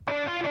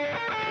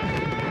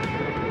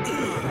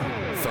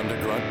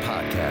Thundergrunt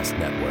Podcast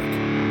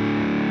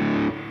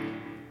Network.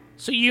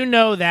 So you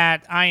know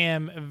that I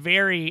am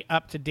very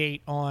up to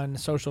date on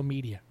social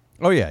media.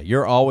 Oh, yeah.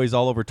 You're always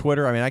all over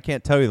Twitter. I mean, I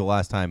can't tell you the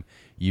last time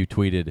you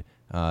tweeted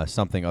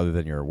something other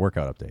than your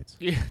workout updates.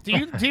 Do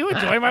you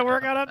enjoy my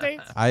workout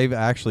updates? I've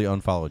actually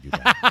unfollowed you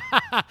back.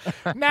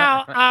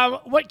 Now,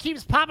 what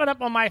keeps popping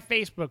up on my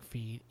Facebook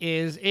feed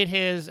is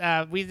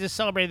we just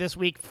celebrated this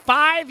week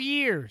 5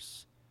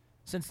 years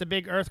since the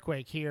big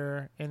earthquake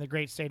here in the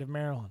great state of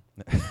Maryland.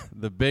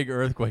 The big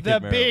earthquake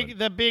in Maryland.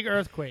 The big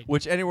earthquake.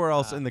 Which anywhere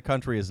else in the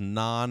country is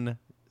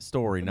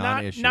non-story,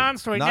 non-issue.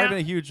 Non-story. Not Now, even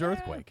a huge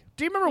earthquake.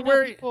 Do you remember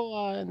where?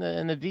 People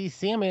in the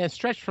D.C. I mean, it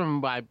stretched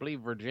from, I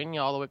believe,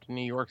 Virginia all the way up to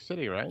New York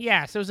City, right?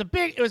 Yes, it was a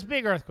big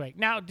earthquake.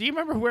 Now, do you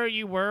remember where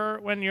you were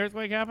when the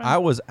earthquake happened? I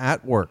was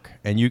at work,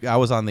 and I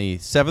was on the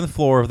 7th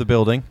floor of the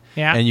building,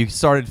 Yeah. and you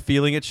started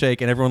feeling it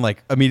shake, and everyone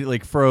immediately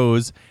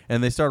froze,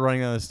 and they started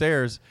running down the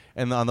stairs.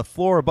 And on the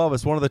floor above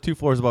us, one of the 2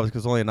 floors above us,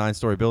 because it's only a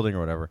 9-story building or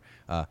whatever,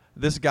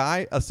 this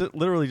guy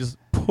literally just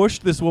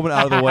pushed this woman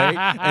out of the way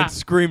and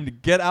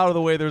screamed, "Get out of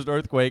the way, there's an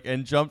earthquake,"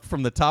 and jumped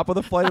from the top of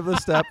the flight of the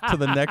step to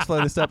the next flight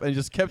of the step and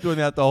just kept doing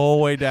that the whole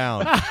way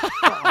down.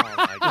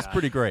 It's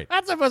pretty great.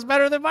 That's almost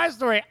better than my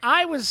story.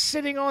 I was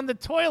sitting on the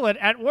toilet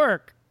at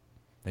work.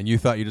 And you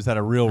thought you just had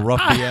a real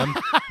rough PM?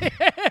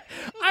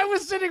 I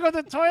was sitting on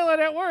the toilet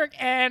at work,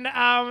 and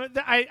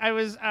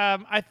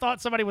I thought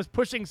somebody was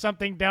pushing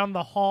something down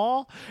the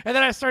hall, and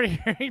then I started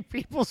hearing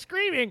people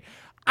screaming.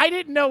 I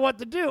didn't know what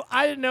to do.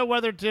 I didn't know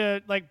whether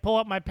to pull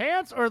up my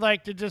pants or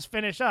to just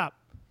finish up.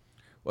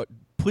 What?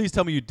 Please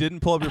tell me you didn't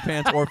pull up your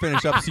pants or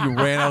finish up, so you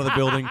ran out of the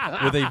building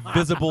with a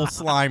visible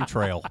slime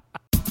trail.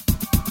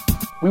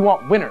 We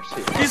want winners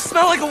here. You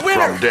smell like a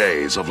winner! From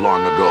days of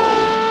long ago.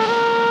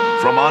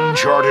 From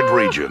uncharted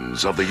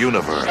regions of the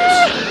universe.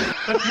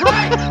 That's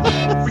right!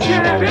 We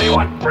can't have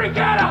anyone freak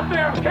out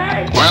there,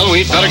 okay? Well,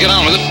 we'd better get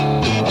on with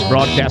it.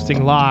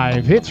 Broadcasting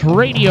live, it's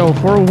Radio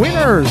for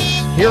Winners.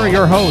 Here are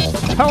your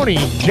hosts, Tony,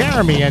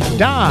 Jeremy, and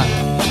Don.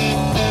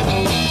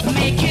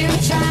 Make you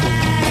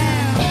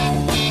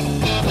time,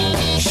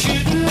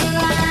 shooting the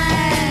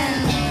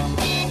line,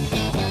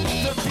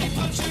 the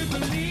people to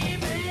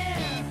believe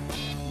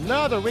in.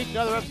 Another week,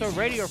 another episode of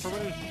Radio for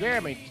Winners.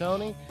 Jeremy,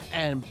 Tony,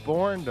 and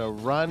Born to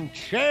Run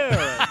Chair.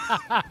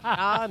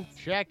 Don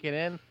checking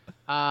in.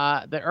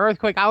 The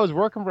earthquake, I was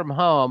working from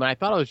home, and I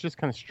thought it was just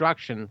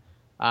construction.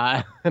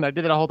 And I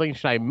did that whole thing.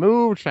 Should I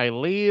move? Should I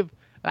leave?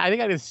 And I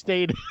think I just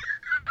stayed.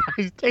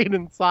 I stayed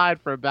inside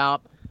for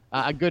about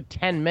a good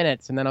 10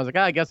 minutes, and then I was like,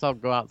 I guess I'll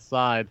go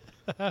outside.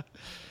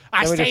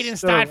 I stayed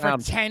inside for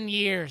 10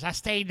 years. I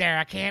stayed there.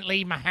 I can't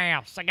leave my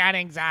house. I got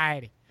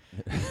anxiety.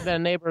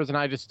 Then neighbors and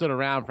I just stood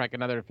around for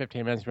another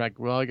 15 minutes. We're like,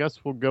 well, I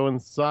guess we'll go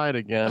inside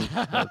again.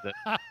 That's it.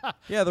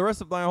 Yeah, the rest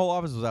of my whole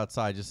office was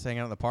outside, just hanging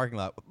out in the parking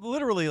lot,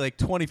 literally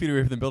 20 feet away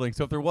from the building.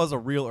 So if there was a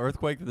real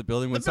earthquake, that the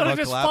building would somehow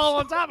just collapse. fall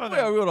on top of it.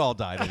 Yeah, we would all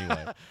died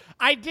anyway.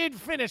 I did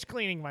finish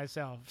cleaning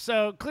myself,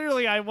 so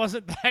clearly I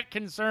wasn't that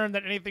concerned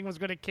that anything was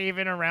going to cave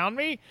in around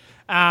me.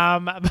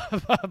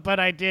 But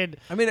I did.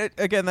 I mean,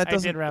 again, that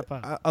doesn't did wrap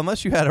up.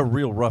 Unless you had a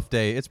real rough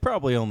day. It's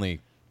probably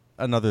only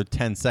another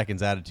 10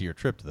 seconds added to your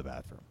trip to the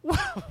bathroom.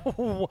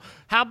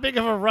 How big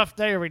of a rough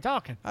day are we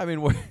talking? I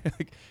mean,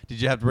 did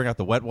you have to bring out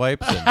the wet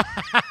wipes and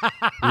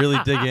really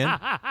dig in?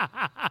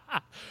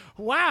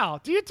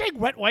 Wow. Do you take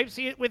wet wipes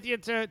with you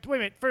to wait a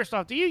minute, first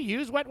off, do you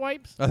use wet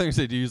wipes? I think you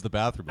said, do you use the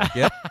bathroom?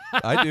 Yeah,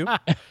 I do.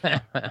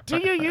 Do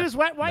you use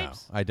wet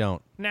wipes? No, I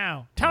don't.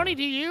 No. Tony,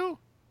 do you?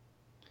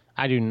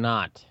 I do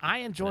not. I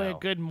enjoy a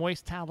good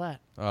moist towelette.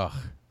 Ugh.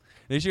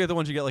 You should get the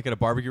ones you get at a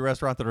barbecue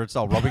restaurant that are just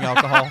all rubbing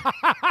alcohol.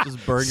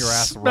 Just burn your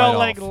ass Smell right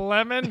like off.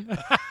 lemon. This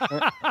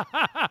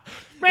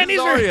Man, is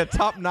already a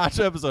top-notch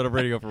episode of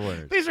Radio for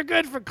Winners. These are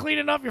good for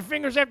cleaning off your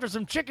fingers after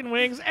some chicken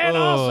wings and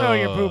also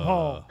your poop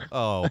hole.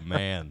 Oh,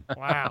 man.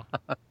 Wow.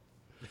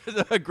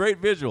 It's a great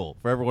visual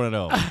for everyone at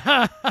home.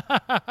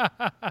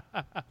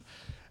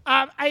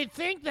 I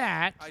think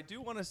that... I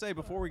do want to say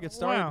before we get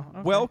started, Wow,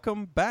 okay.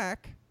 welcome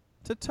back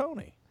to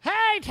Tony.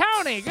 Hey,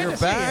 Tony. Good You're to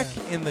see back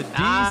you. in the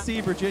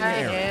D.C., Virginia I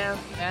area. am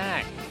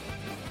back.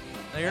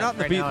 Now, you're not in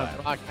the Right beat now lab.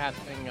 I'm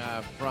broadcasting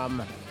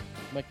from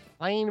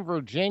McLean,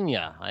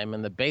 Virginia. I'm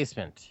in the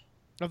basement.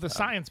 Of the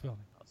science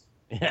building.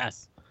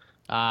 Yes.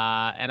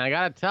 And I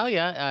got to tell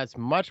you, it's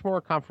much more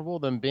comfortable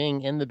than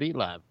being in the beat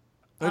lab.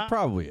 It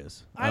probably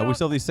is. I We don't-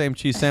 still have these same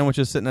cheese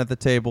sandwiches sitting at the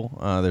table.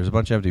 There's a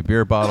bunch of empty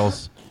beer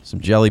bottles, some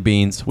jelly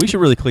beans. We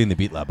should really clean the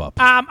beat lab up.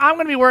 I'm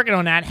going to be working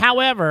on that.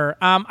 However,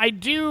 I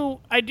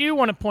do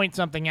want to point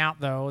something out,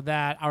 though,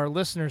 that our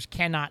listeners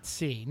cannot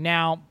see.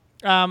 Now,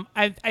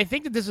 I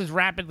think that this is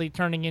rapidly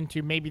turning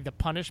into maybe the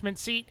punishment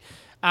seat.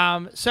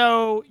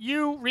 So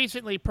you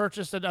recently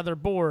purchased another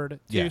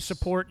board to Yes.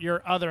 support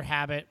your other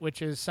habit,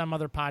 which is some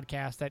other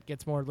podcast that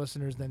gets more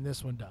listeners than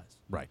this one does.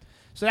 Right.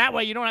 So that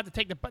way you don't have to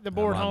take the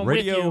board I'm on home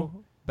Radio with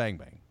you. Bang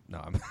Bang. No,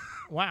 I'm...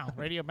 Wow,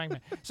 Radio Bang Bang.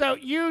 So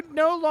you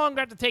no longer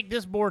have to take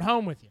this board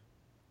home with you.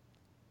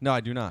 No, I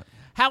do not.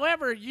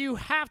 However, you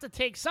have to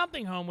take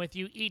something home with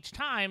you each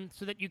time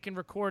so that you can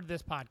record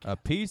this podcast. A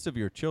piece of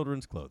your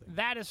children's clothing.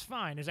 That is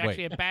fine. There's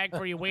actually a bag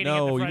for you waiting at the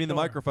No, front you mean the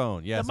door.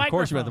 microphone. Yes, The of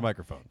course you meant the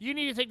microphone. microphone. You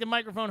need to take the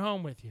microphone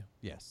home with you.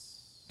 Yes.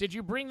 Did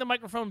you bring the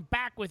microphone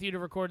back with you to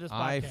record this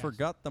podcast? I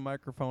forgot the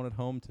microphone at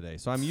home today,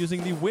 so I'm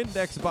using the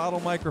Windex bottle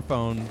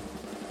microphone,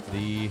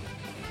 the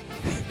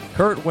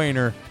Kurt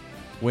Wayner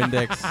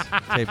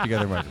Windex taped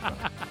together microphone.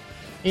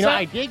 You know, So-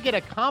 I did get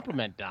a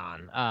compliment,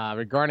 Don,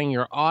 regarding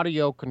your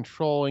audio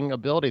controlling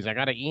abilities. I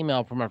got an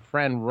email from a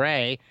friend,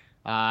 Ray,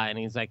 and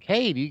he's like,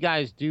 "Hey, do you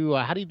guys do?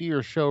 How do you do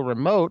your show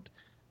remote?"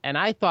 And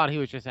I thought he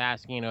was just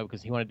asking, you know,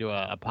 because he wanted to do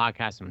a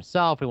podcast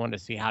himself. He wanted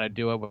to see how to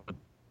do it with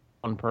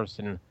one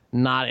person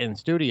not in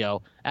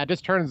studio. It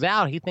just turns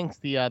out he thinks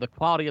the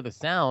quality of the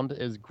sound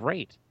is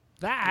great.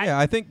 That. Yeah,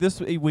 I think this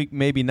week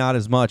maybe not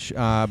as much,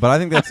 but I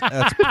think that's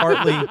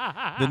partly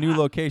the new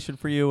location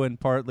for you and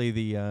partly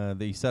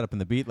the setup in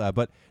the Beat Lab.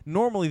 But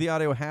normally the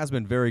audio has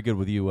been very good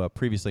with you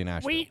previously in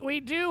Asheville.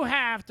 We do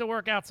have to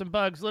work out some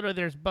bugs. Literally,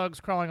 there's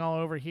bugs crawling all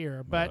over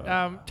here. But,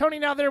 Tony,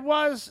 now there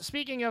was,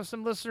 speaking of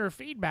some listener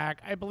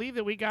feedback, I believe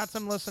that we got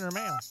some listener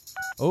mail.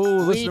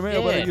 Listener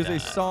mail, better did. use a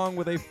song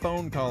with a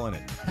phone call in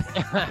it.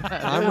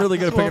 I'm really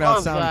good at picking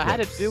out sound Had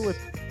to clips. do with.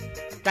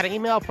 Got an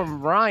email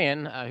from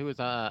Ryan, who was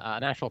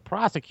an actual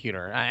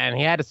prosecutor, and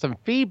he had some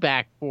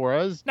feedback for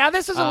us. Now,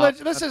 this is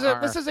this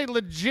our- is a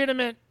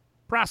legitimate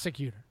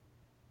prosecutor.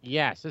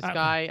 Yes, this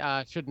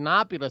guy should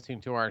not be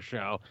listening to our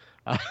show.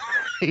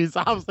 He's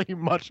obviously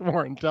much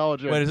more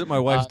intelligent. Wait, is it my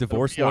wife's than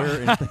divorce we are. lawyer?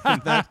 In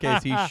that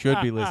case, he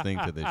should be listening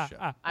to this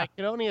show. I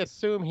can only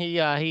assume he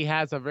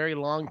has a very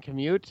long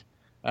commute,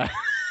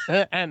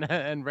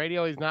 and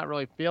radio he's not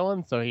really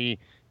feeling, so he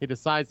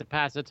decides to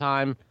pass the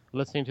time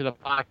listening to the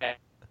podcast.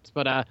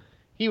 But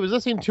he was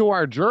listening to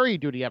our jury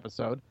duty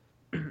episode,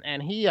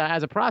 and he,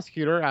 as a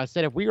prosecutor,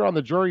 said if we were on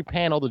the jury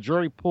panel, the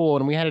jury pool,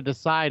 and we had to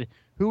decide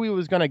who he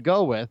was going to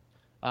go with,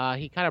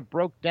 he kind of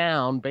broke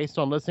down based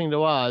on listening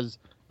to us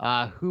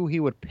who he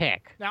would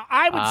pick. Now,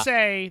 I would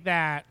say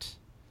that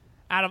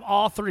out of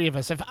all three of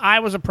us, if I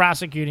was a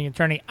prosecuting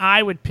attorney,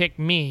 I would pick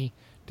me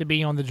to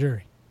be on the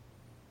jury.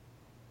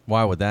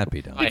 Why would that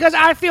be done? Because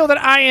I feel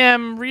that I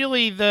am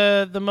really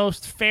the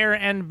most fair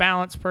and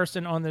balanced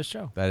person on this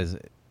show. That is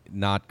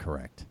not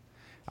correct.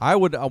 I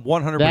would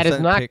 100% That is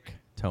not- pick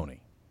Tony.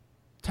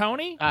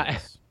 Tony?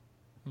 Yes.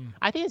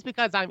 I think it's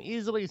because I'm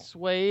easily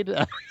swayed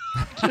to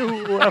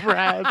whoever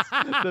has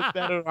the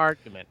better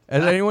argument.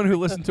 As anyone who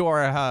listened to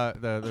our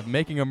the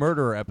Making a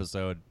Murderer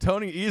episode,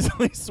 Tony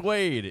easily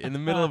swayed in the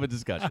middle of a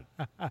discussion.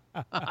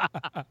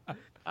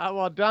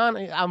 Well, Don,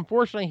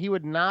 unfortunately, he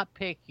would not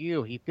pick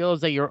you. He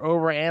feels that you're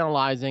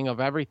overanalyzing of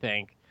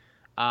everything.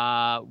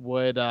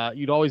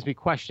 You'd always be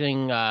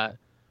questioning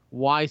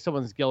why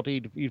someone's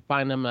guilty. You'd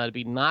find them to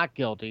be not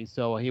guilty,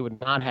 so he would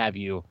not have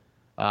you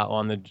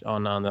on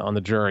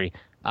the jury.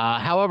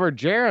 However,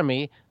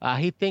 Jeremy,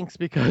 he thinks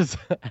because,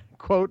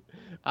 quote,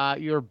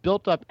 your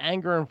built-up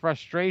anger and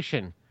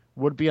frustration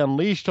would be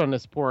unleashed on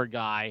this poor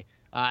guy,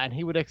 and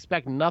he would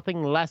expect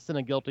nothing less than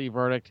a guilty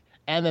verdict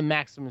and the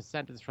maximum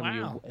sentence from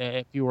Wow. you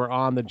if you were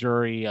on the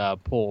jury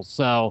pool.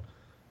 So,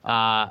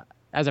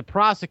 as a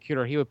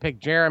prosecutor, he would pick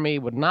Jeremy,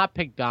 would not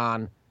pick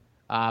Don,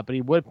 but he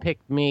would pick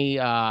me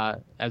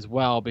as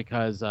well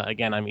because,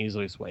 again, I'm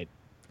easily swayed.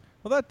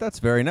 Well, that's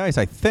very nice,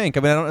 I think.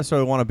 I mean, I don't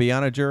necessarily want to be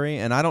on a jury,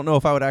 and I don't know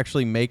if I would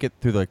actually make it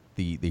through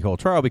the whole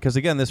trial because,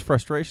 again, this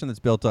frustration that's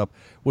built up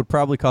would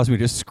probably cause me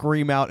to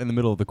scream out in the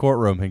middle of the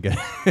courtroom and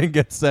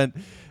get sent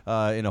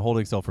in a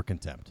holding cell for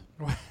contempt.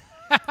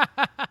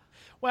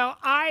 Well,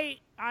 I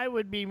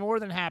would be more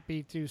than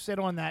happy to sit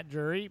on that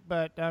jury,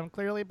 but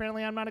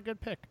apparently I'm not a good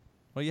pick.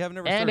 Well, you have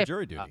never And served if-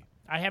 jury duty.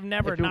 I have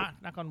never, If you-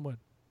 knock on wood.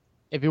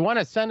 If you want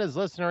to send us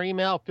listener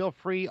email, feel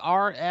free,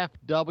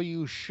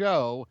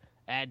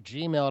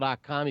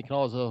 rfwshow@gmail.com. You can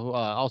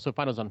also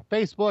find us on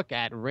Facebook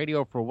at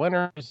Radio for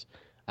Winners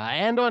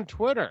and on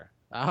Twitter,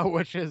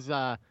 which was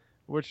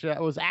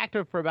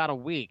active for about a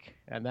week,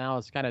 and now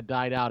it's kind of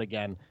died out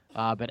again.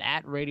 But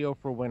at Radio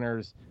for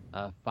Winners,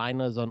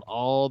 find us on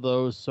all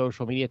those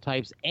social media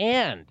types.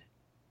 And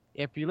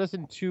if you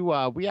listen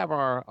to, we have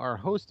our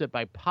hosted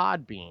by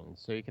Podbean,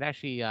 so you can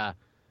actually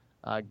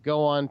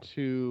go on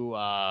to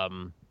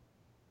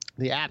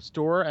the App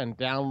Store and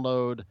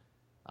download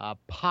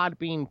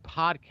Podbean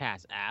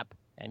podcast app,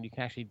 and you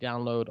can actually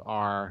download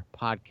our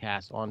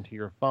podcast onto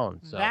your phone.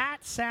 So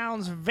That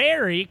sounds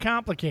very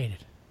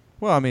complicated.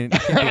 Well, I mean, it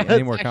can't be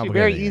any more it's actually complicated.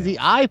 very than easy.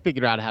 I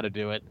figured out how to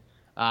do it,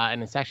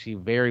 and it's actually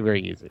very,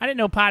 very easy. I didn't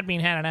know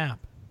Podbean had an app.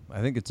 that.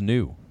 I think it's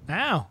new.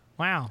 Oh,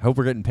 wow. I hope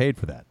we're getting paid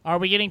for that. Are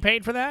we getting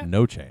paid for that?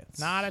 No chance.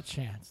 Not a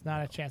chance.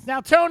 Not a chance. Now,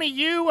 Tony,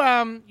 you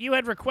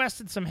had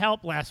requested some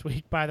help last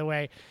week, by the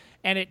way,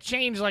 and it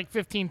changed like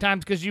 15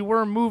 times because you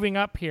were moving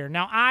up here.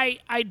 Now, I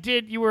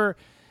did. You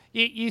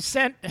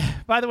sent.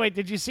 By the way,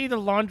 did you see the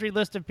laundry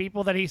list of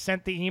people that he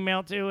sent the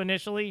email to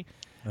initially?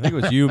 I think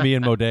it was you, me,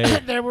 and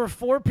Modé. There were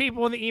 4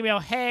 people in the email.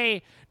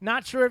 Hey,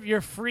 not sure if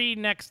you're free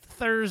next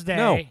Thursday.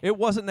 No, it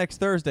wasn't next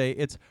Thursday.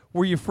 It's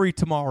were you free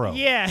tomorrow?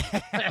 Yeah.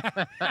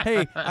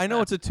 Hey, I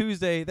know it's a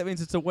Tuesday. That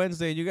means it's a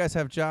Wednesday, and you guys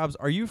have jobs.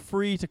 Are you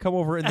free to come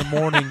over in the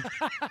morning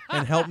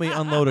and help me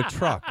unload a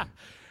truck?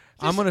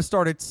 I'm going to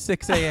start at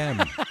 6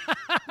 a.m.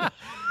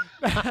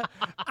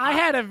 I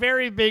had a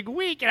very big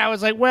week, and I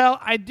was like, well,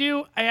 I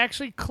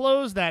actually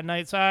closed that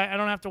night, so I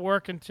don't have to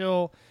work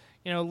until,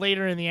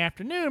 later in the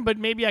afternoon, but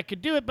maybe I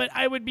could do it. But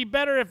I would be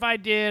better if I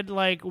did,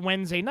 like,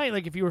 Wednesday night,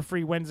 like if you were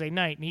free Wednesday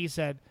night. And he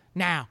said,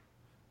 now.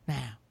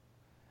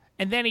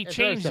 And then he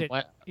changed it.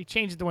 He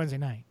changed it to Wednesday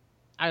night.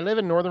 I live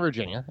in Northern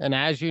Virginia, and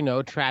as you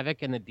know,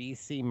 traffic in the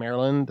D.C.,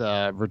 Maryland,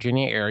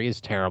 Virginia area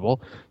is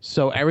terrible.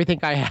 So everything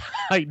I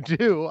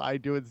do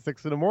at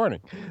 6 in the morning.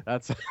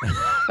 That's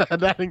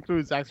that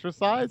includes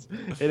exercise.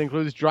 It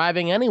includes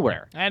driving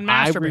anywhere. And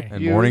masturbating.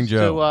 And Morning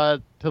Joe.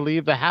 To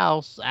leave the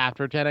house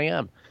after 10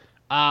 a.m.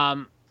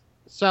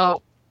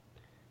 So,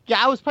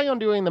 yeah, I was planning on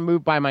doing the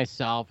move by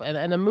myself,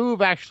 and the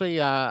move actually,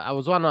 I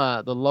was on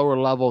the lower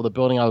level of the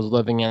building I was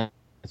living in,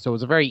 so it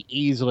was a very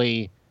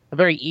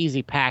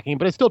easy packing,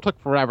 but it still took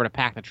forever to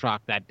pack the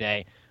truck that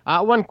day.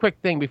 One quick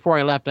thing before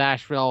I left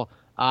Asheville,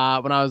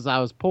 when I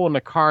was pulling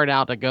the cart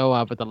out to go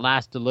up at the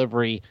last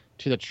delivery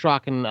to the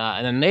truck, and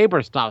a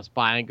neighbor stops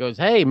by and goes,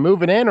 "Hey,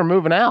 moving in or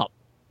moving out?"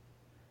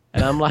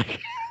 And I'm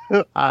like,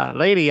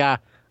 "Lady,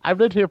 I've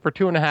lived here for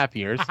 2.5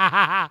 years."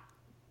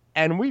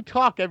 And we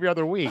talk every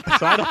other week,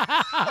 so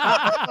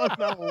I don't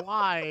know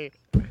why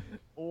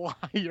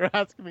you're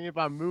asking me if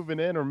I'm moving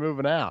in or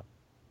moving out.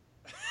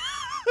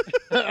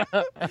 Very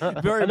and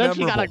then memorable.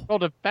 she got like real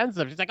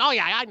defensive. She's like, "Oh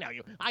yeah, I know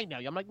you.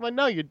 I'm like, "Well,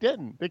 no, you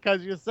didn't,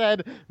 because you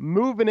said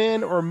moving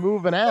in or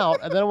moving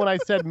out." And then when I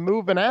said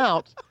moving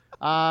out,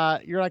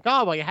 you're like,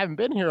 "Oh, well, you haven't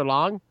been here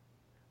long."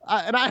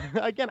 And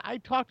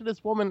I talk to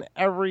this woman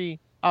every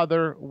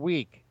other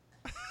week.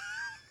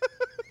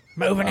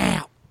 Moving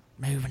out.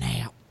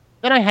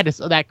 Then I had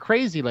that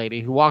crazy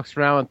lady who walks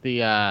around with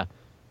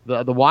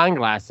the wine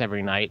glass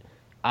every night.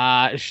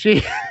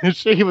 She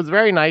was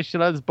very nice. She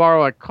let us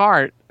borrow a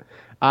cart.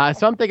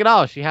 So I'm thinking,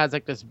 oh, she has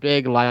like this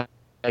big like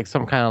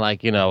some kind of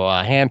like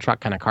hand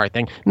truck kind of cart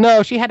thing.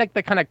 No, she had like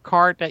the kind of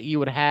cart that you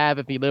would have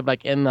if you lived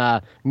like in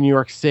New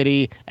York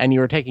City and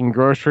you were taking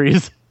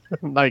groceries,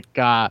 like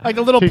a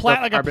little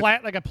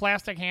like a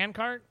plastic hand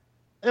cart.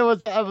 It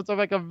was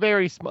like a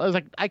very small. It was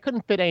like I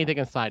couldn't fit anything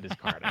inside this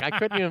cart. Like I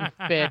couldn't even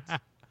fit.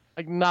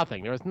 Like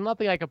nothing. There was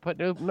nothing I could put.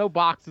 No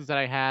boxes that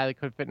I had that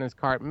could fit in this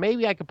cart.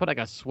 Maybe I could put like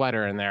a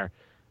sweater in there.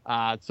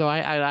 So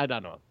I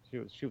don't know.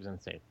 She was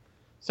insane.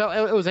 So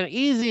it was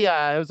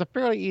it was a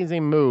fairly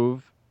easy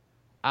move.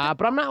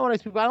 But I'm not one of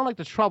those people. I don't like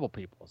to trouble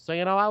people. So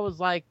I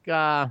was like.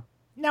 Now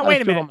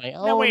wait a minute.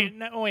 Now wait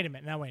a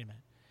minute.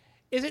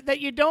 Is it that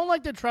you don't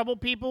like to trouble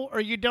people,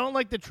 or you don't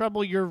like to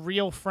trouble your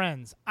real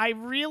friends? I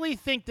really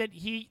think that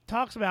he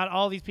talks about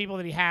all these people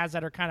that he has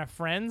that are kind of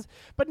friends,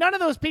 but none of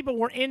those people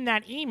were in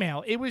that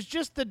email. It was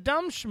just the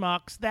dumb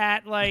schmucks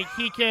that, like,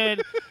 he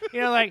could,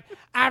 like,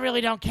 I really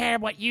don't care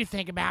what you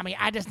think about me.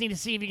 I just need to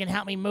see if you can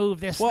help me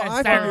move this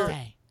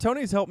Thursday.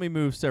 Tony's helped me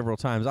move several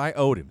times. I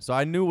owed him, so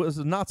I was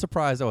not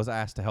surprised I was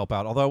asked to help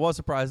out, although I was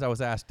surprised I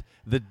was asked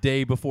the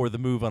day before the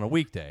move on a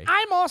weekday.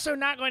 I'm also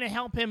not going to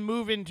help him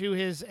move into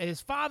his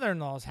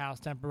father-in-law's house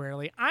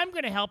temporarily. I'm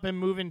going to help him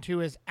move into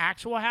his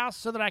actual house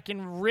so that I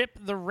can rip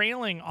the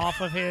railing off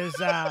of his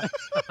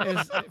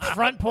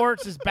front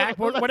porch, his back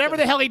porch, whatever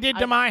the hell he did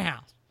to my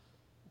house.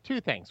 2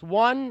 things.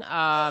 One,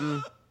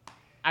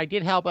 I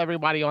did help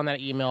everybody on that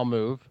email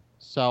move.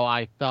 So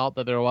I felt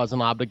that there was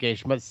an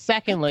obligation. But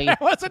secondly, there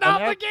was an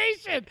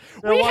obligation.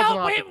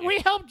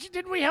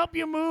 Didn't we help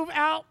you move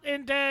out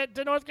into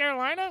North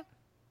Carolina?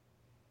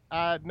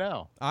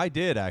 No. I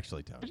did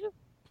actually, Tony. Did you?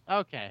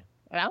 Okay.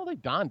 I don't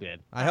think Don did.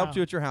 I helped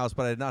you at your house,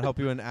 but I did not help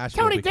you in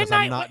Asheville Tony, because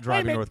I'm not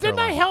driving North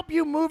Carolina. Didn't I help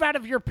you move out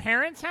of your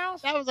parents'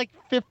 house? That was like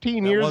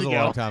 15 years ago. That was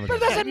a long time ago.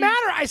 But it doesn't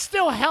matter. I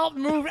still helped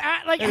move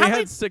out. Like, and we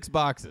had 6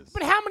 boxes.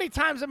 But how many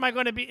times am I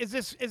going to be? Is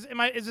this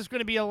going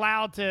to be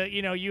allowed to?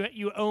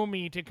 You owe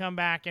me to come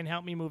back and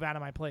help me move out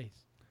of my place.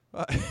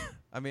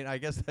 I mean, I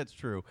guess that's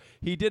true.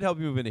 He did help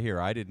you move into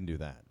here. I didn't do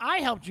that. I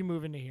helped you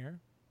move into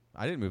here.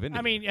 I didn't move into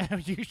here. I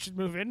mean, you should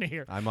move into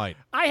here. I might.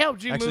 I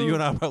helped you Actually, move. you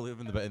and I probably live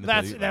in the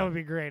That would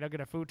be great. I'll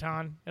get a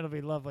futon. It'll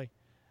be lovely.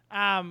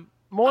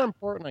 More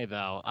importantly,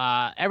 though,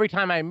 every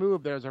time I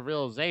move, there's a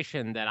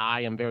realization that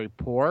I am very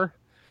poor.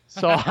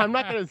 So I'm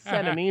not going to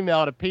send an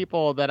email to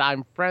people that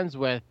I'm friends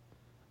with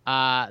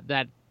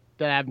that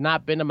have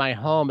not been to my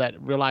home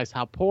that realize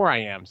how poor I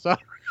am. So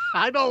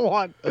I don't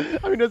want.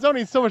 I mean, there's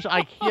only so much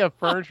IKEA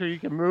furniture you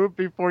can move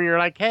before you're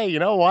like, hey, you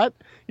know what?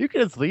 You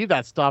can just leave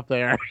that stuff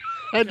there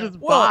and just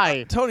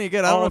buy. Tony,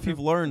 again, I don't know if you've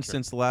learned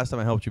since the last time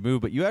I helped you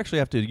move, but you actually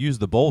have to use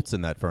the bolts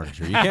in that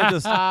furniture. You can't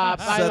just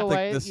by the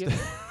way,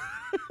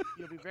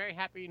 you'll be very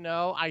happy to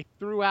know I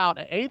threw out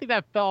anything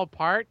that fell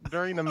apart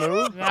during the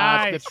move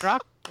to the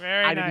truck.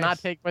 Very I did not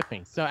take with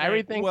me. So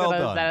everything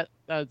well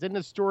that's in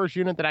the storage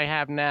unit that I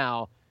have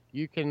now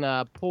you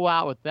can pull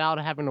out without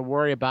having to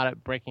worry about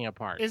it breaking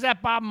apart. Is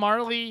that Bob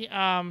Marley?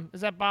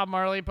 Is that Bob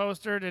Marley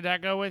poster? Did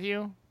that go with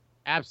you?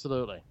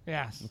 Absolutely.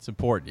 Yes. It's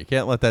important. You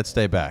can't let that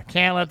stay back.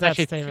 Can't let that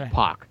Actually, stay back.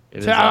 Tupac. It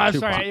is, I'm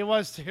Tupac. sorry. It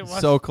was.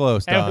 So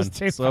close, It was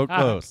Don. So Tupac.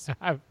 close.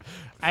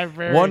 I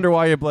very Wonder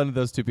why you blended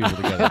those two people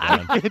together,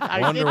 Don.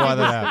 I Wonder did why use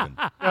that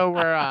happened. You know,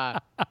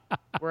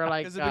 we're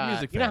like, 'Cause of a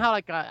music you know fan. how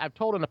I've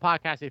told in the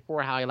podcast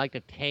before how I like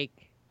to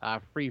take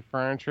free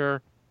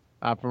furniture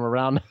from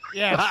around.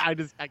 Yes.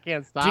 I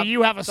can't stop. Do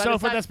you have a So I sofa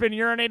decided- that's been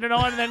urinated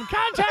on? Then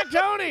contact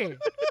Tony.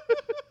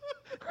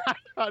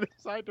 I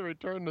decided to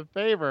return the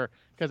favor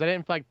because I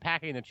didn't feel like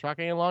packing the truck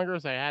any longer.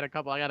 So I had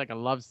like a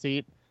love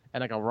seat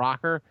and like a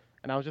rocker,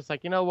 and I was just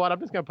like, you know what? I'm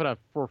just gonna put a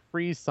for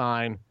free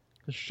sign,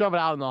 shove it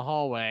out in the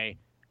hallway,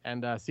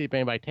 and see if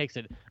anybody takes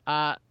it.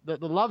 The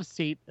love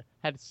seat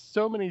had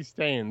so many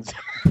stains.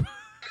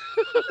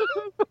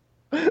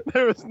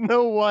 There's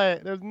no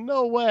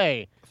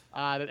way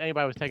that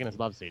anybody was taking this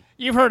love seat.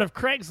 You've heard of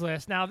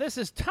Craigslist. Now, this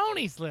is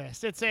Tony's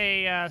List. It's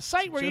a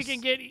site where you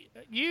can get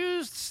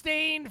used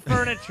stained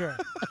furniture.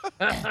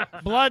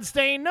 Blood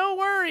stain, no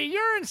worry.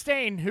 Urine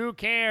stain, who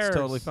cares? It's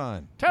totally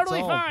fine. Totally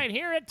It's all- fine.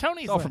 Here at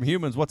Tony's It's all List. from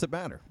humans. What's it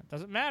matter?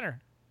 Doesn't matter.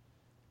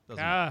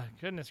 Doesn't matter.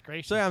 Goodness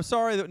gracious. So yeah, I'm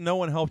sorry that no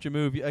one helped you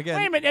move. Again,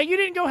 Wait a minute. You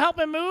didn't go help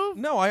him move?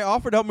 no, I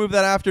offered to help move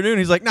that afternoon.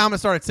 He's like, no, I'm going to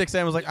start at 6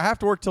 a.m. I was like, I have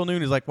to work till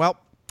noon. He's like, well,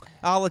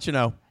 I'll let you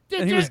know.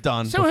 And he was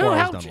done So before who I was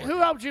helped done you? working.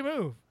 Who helped you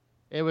move?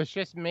 It was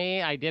just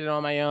me. I did it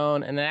on my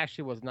own, and it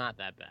actually was not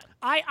that bad.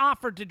 I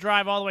offered to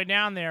drive all the way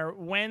down there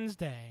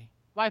Wednesday.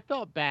 Well, I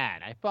felt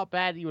bad. I felt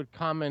bad you would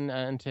come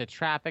into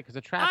traffic because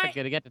the traffic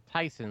to get to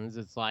Tyson's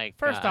is like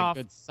First off, a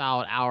good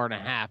solid hour and a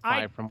half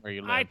I- from where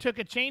you live. I took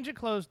a change of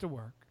clothes to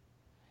work.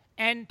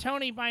 And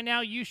Tony, by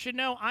now you should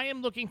know I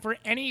am looking for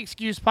any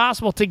excuse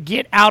possible to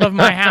get out of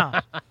my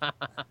house.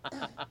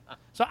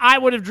 So I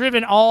would have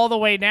driven all the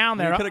way down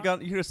there. You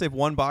could have saved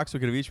one box. We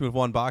could have each moved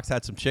one box,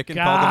 had some chicken,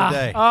 God. called it a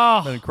day.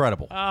 Oh. Been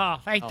incredible. Oh,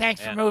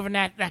 thanks for man. moving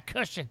that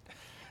cushion.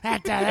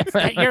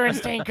 That urine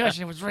stain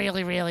cushion was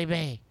really, really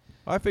big.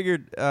 I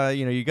figured,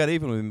 you got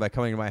even with me by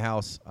coming to my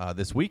house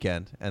this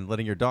weekend and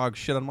letting your dog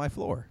shit on my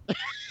floor.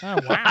 Oh,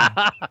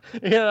 wow.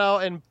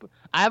 And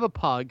I have a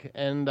pug,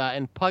 and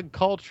in pug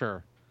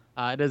culture,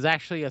 it is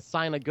actually a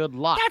sign of good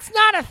luck. That's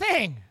not a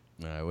thing.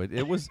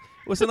 It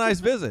was a nice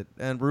visit,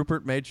 and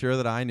Rupert made sure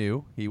that I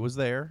knew he was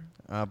there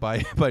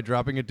by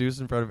dropping a deuce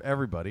in front of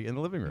everybody in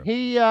the living room.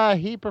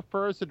 He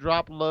prefers to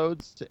drop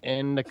loads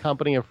in the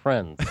company of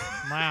friends.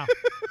 Wow.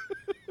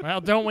 Well,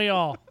 don't we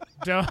all?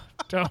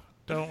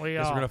 Don't we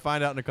Guess all? we're gonna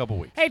find out in a couple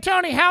weeks. Hey,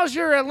 Tony, how's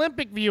your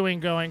Olympic viewing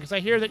going? Because I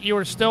hear that you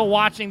are still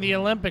watching the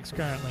Olympics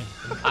currently.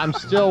 I'm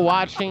still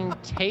watching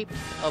taped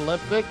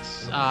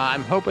Olympics.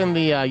 I'm hoping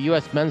the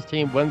U.S. men's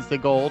team wins the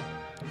gold.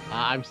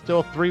 I'm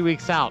still 3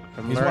 weeks out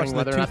from He's learning watching the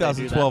whether or not they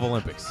do 2012 that.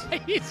 Olympics.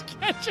 He's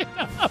catching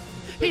up.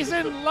 He's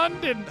in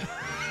London.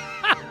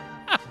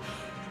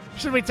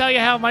 Should we tell you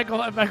how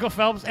Michael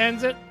Phelps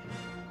ends it?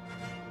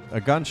 A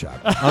gunshot.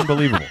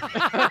 Unbelievable.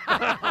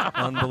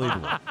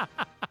 Unbelievable.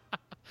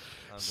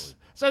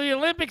 So the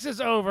Olympics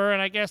is over,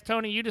 and I guess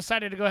Tony, you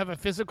decided to go have a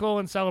physical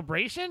and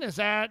celebration. Is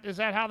that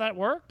how that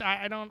worked?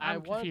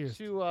 I'm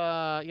confused.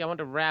 I want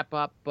to wrap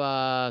up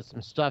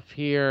some stuff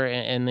here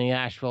in the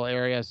Asheville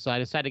area, so I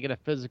decided to get a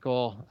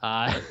physical,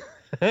 and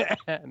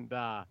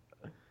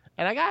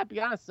I gotta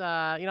be honest,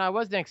 I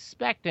wasn't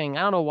expecting.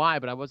 I don't know why,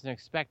 but I wasn't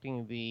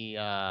expecting the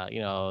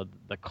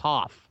the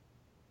cough,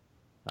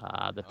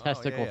 the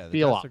testicle the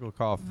feel up. testicle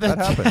cough. That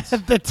happens.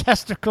 The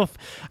testicle.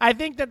 I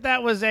think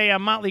that was a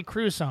Motley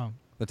Crue song.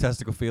 The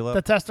testicle feel up.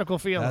 The testicle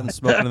feel. That and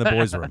smoking in the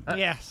boys' room.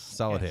 Yes.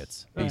 Solid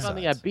hits. It's on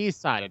the B-sides. B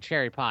side of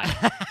Cherry Pie.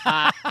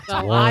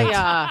 So Warrant.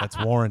 I That's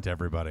Warrant,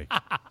 everybody.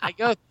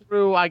 go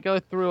through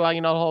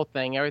the whole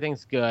thing.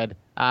 Everything's good.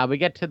 We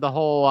get to the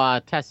whole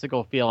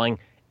testicle feeling,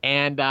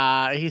 and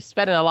he's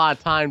spending a lot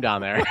of time down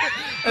there.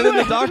 And then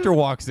the doctor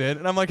walks in,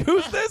 and I'm like,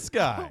 who's this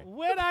guy?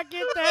 When I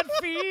get that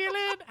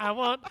feeling, I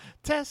want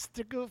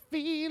testicle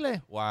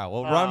feeling. Wow.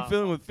 Well, I'm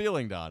feeling with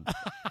feeling, Don.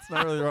 It's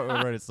not really the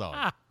right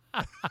song.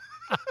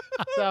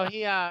 So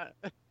he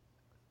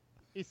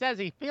says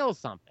he feels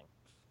something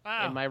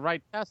Wow. in my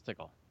right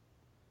testicle.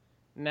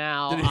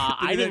 Now Did he I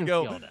then didn't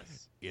go, feel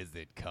this. Is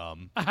it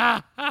cum?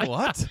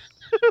 What?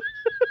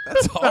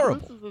 That's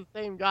horrible. This is the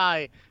same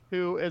guy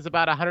who is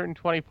about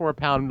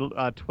 124-pound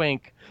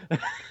twink,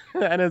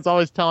 and is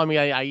always telling me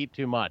I eat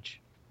too much.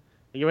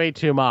 You ate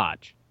too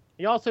much.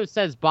 He also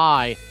says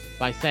bye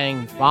by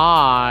saying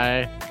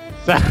bye.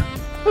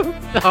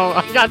 So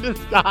I got this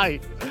guy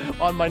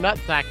on my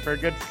nutsack for a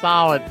good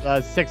solid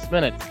 6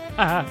 minutes.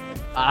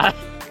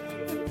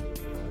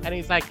 And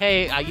he's like,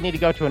 "Hey, you need to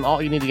go to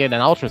you need to get an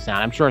ultrasound.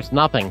 I'm sure it's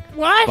nothing,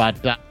 What?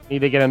 but you need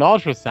to get an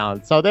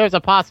ultrasound." So there's a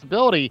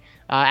possibility,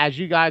 as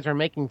you guys are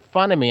making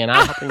fun of me and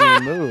not helping me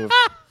move,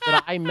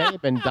 that I may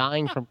have been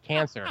dying from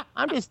cancer.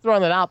 I'm just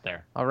throwing it out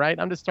there. All right,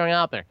 I'm just throwing it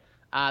out there.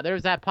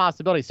 There's that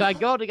possibility. So I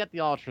go to get the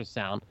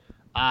ultrasound,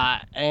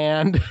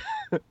 and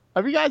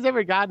have you guys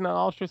ever gotten an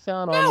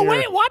ultrasound? No, on your...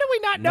 wait. Why do we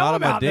not know Not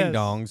on my about ding this?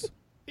 dongs.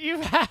 You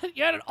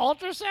had an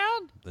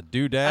ultrasound? The I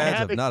doodads had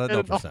have to not had get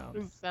an ultrasound.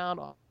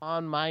 ultrasound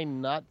on my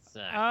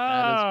nutsack. Oh.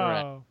 That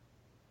is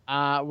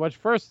correct. Which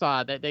first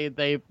off,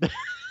 they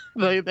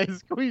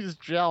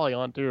squeezed jelly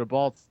onto your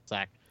ball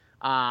sack.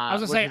 I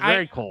was which gonna say is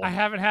very cool. I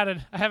haven't had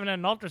an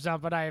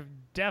ultrasound, but I've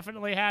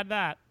definitely had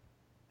that.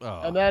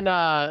 Oh. And then,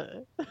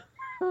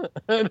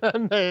 and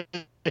then they,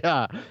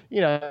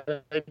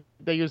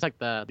 they use like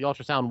the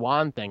ultrasound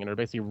wand thing, and they're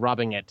basically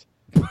rubbing it,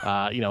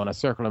 in a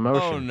circular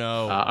motion. Oh,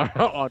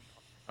 no.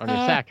 On your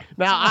sack.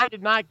 Now, I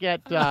did not get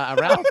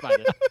aroused by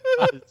this.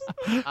 because,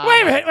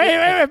 Wait a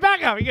minute,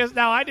 back up, because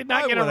now I did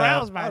not get would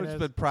aroused have. by I would have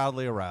this. been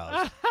proudly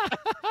aroused.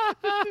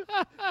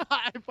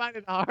 I find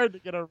it hard to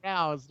get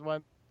aroused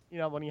when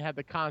you have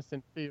the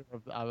constant fear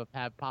of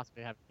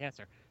possibly having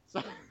cancer.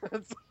 So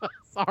it's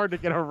hard to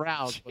get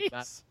aroused with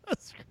that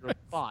Jesus Christ.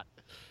 thought.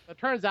 It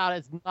turns out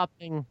it's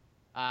nothing.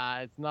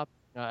 It's nothing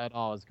at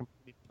all. It's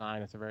completely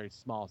benign. It's a very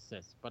small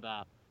cyst. But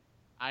I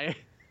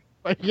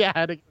had to get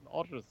an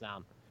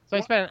ultrasound. So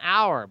I spent an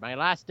hour. My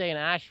last day in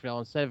Asheville,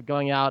 instead of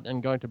going out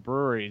and going to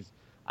breweries,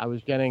 I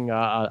was getting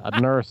a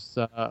nurse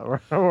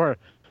or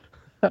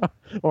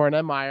an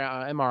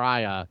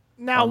MRI.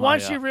 Now, on my,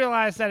 once you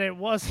realized that it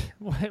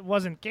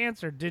wasn't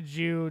cancer, did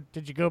you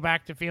go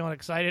back to feeling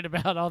excited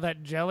about all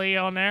that jelly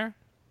on there?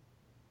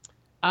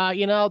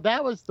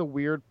 That was the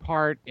weird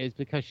part, is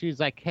because she's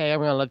like, "Hey, I'm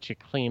gonna let you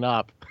clean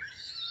up."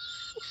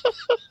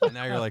 And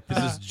now you're like,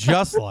 this is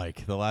just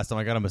like the last time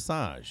I got a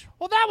massage.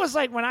 Well, that was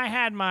like when I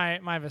had my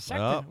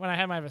vasectomy. Oh. When I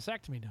had my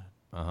vasectomy done.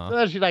 Uh-huh. So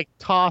then she like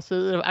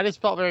tosses. I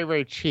just felt very,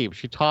 very cheap.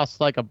 She tossed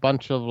like a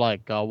bunch of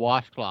like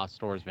washcloth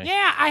stores. Me.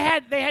 Yeah,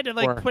 they had to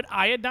like Or- put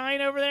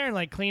iodine over there and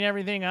like clean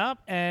everything up,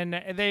 and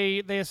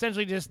they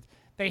essentially just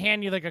they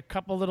hand you like a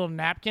couple little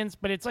napkins,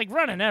 but it's like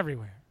running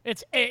everywhere.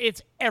 It's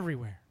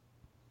everywhere.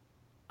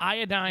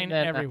 Iodine And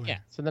then, everywhere. yeah.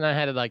 So then I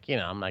had to like,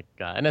 I'm like,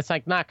 and it's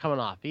like not coming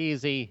off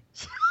easy.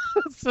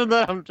 So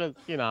then I'm just,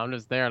 I'm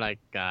just there like,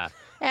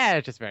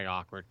 it's just very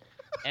awkward.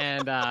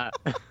 And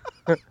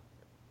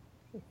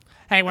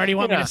Hey, where do you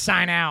want me Yeah. to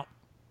sign out?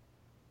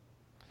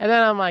 and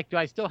then I'm like, do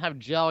I still have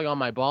jelly on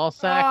my ball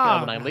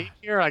sack when I God. leave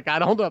here? Like, I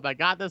don't know if I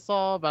got this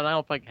all, but I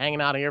don't like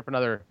hanging out here for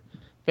another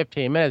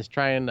 15 minutes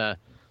trying to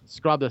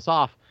scrub this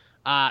off.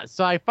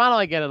 So I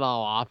finally get it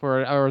all off,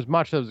 or as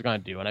much as I was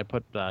going to do, and I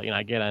put,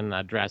 I get in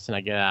a dress and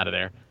I get out of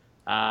there.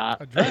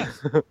 A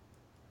dress.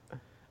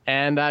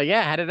 And I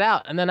had it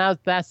out. And then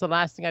that's the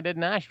last thing I did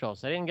in Nashville.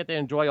 So I didn't get to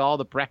enjoy all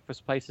the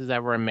breakfast places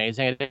that were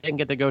amazing. I didn't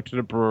get to go to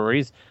the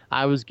breweries.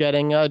 I was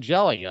getting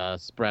jelly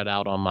spread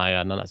out on my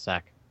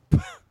nutsack.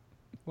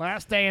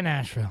 Last day in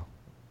Nashville.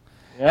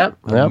 Yep.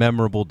 A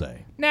memorable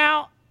day.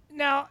 Now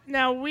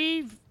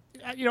we've,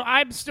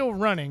 I'm still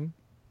running.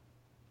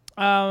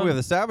 We have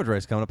the Savage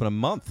Race coming up in a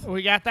month.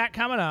 We got that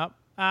coming up.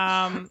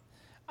 I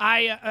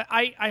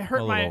hurt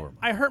A little over.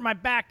 I hurt my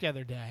back the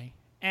other day,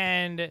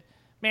 and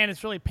man,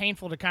 it's really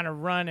painful to kind of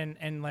run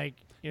and like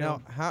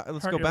Now,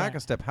 let's hurt go your back back. a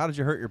step. How did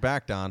you hurt your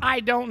back, Don? I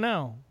don't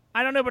know,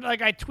 but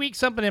like I tweaked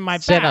something in my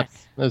back.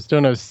 Sit-ups. I was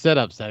doing those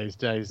sit-ups that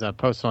he's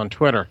posting on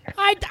Twitter.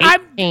 I'm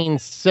 18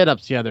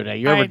 sit-ups the other day.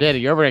 You I- overdid it.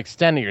 You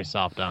overextended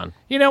yourself, Don.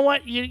 You know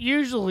what?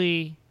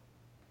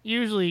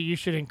 Usually you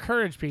should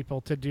encourage people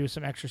to do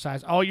some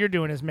exercise. All you're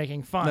doing is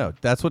making fun. No,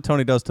 that's what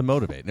Tony does to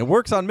motivate. And it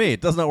works on me.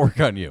 It does not work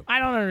on you. I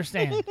don't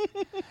understand.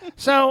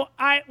 So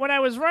when I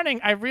was running,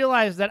 I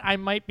realized that I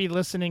might be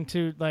listening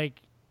to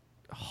like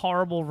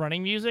horrible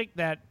running music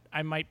that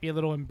I might be a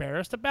little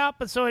embarrassed about.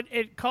 But so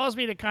it caused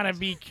me to kind of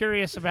be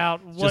curious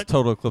about what Just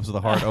total eclipse of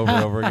the heart over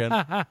and over again.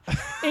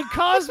 it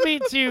caused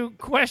me to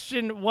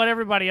question what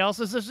everybody else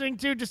is listening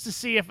to, just to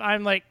see if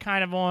I'm like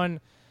kind of on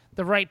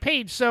the right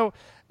page. So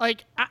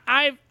like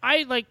I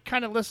like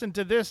kind of listened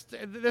to this.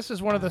 This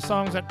is one of the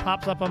songs that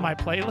pops up on my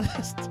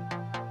playlist.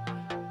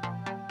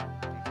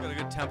 Got a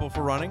good tempo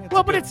for running. It's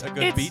Well, a but good, it's- a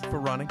good it's- beat for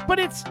running. But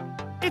it's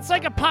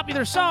like a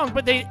popular song,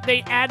 but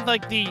they add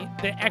like the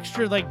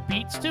extra like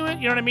beats to it.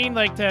 You know what I mean?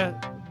 Like to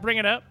bring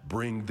it up.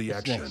 Bring the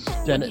action.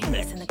 Extended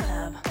mix. in the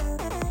club.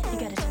 You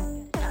gotta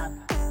turn it up.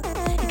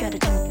 You gotta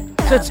turn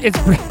it So up. it's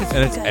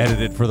And it's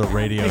edited for the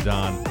radio,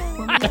 Don.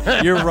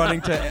 You're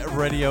running to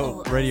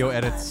radio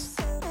edits.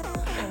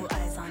 All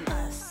eyes on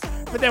us.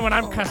 but then when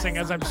I'm cussing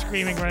as I'm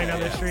screaming running down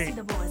the street.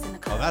 The boys in the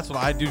Oh, club. that's what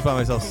I do. Find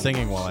myself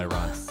singing while I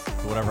run.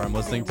 To whatever I'm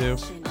listening to.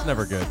 It's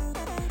never good.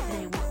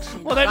 They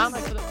watching. Well, Don,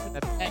 that's I could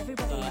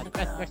have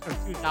best next from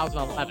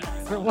 2011.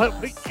 For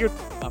what year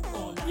stuff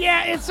on?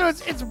 yeah. It's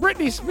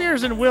Britney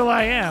Spears and Will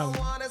I Am.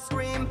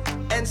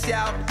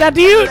 Now,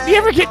 do you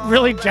ever get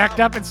really jacked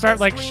up and start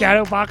like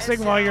shadow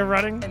boxing while you're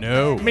running?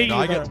 No. Me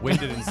I either. get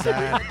winded and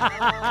sad.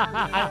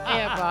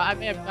 I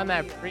may have done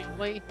that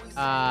briefly,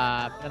 then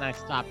I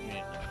stopped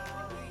it.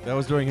 That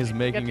was during his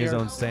making his your-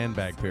 own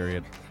sandbag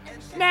period.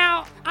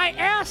 Now, I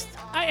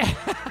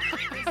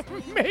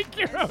make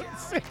your own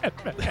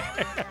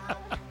sandbag.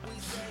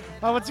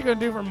 Oh, what's he gonna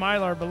do for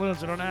Mylar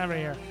balloons? I don't have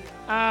any here.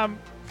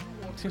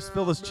 Just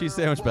fill this cheese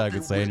sandwich bag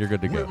with sand. You're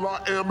good to go.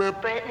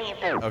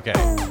 Okay.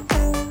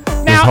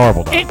 Now,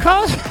 horrible, Don. it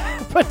caused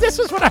But this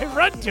is what I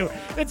run to.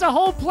 It's a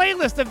whole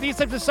playlist of these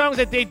types of songs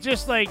that they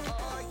just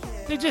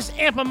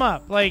amp them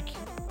up. Like,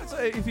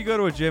 If you go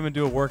to a gym and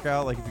do a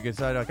workout, like if you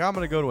decide, like, I'm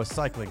going to go to a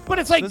cycling class, but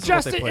it's like this is what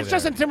they Justin. play It's there.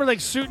 Justin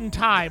Timberlake's suit and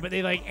tie, but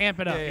they like amp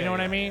it up. Yeah, You know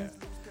what I mean?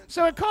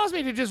 So it caused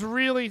me to just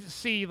really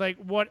see like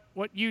what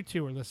you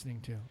two are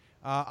listening to.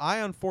 I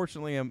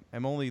unfortunately am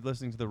only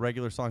listening to the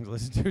regular songs I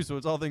listen to, so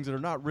it's all things that are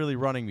not really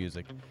running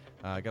music.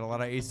 Got a lot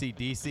of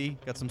AC/DC,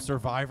 got some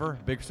Survivor,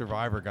 big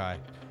Survivor guy.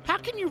 How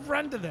can you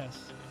run to this?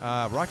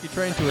 Rocky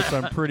trained to it, so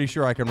I'm pretty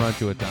sure I can run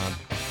to it, Don.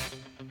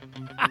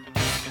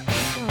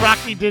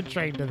 Rocky did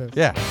train to this.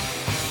 Yeah.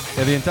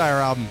 Yeah, the entire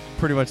album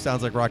pretty much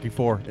sounds like Rocky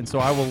 4, and so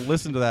I will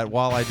listen to that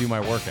while I do my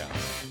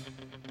workouts.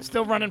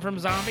 Still running from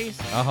zombies?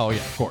 Oh, yeah,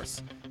 of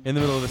course. In the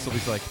middle of this, will be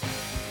like,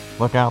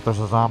 look out, there's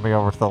a zombie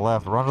over to the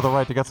left. Run to the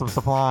right to get some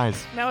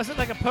supplies. Now, is it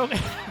like a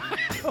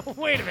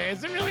Wait a minute.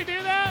 Does it really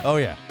do that? Oh,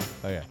 yeah.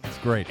 Oh, yeah. It's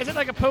great. Is it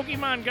like a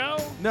Pokemon Go?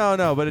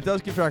 No, but it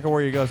does keep track of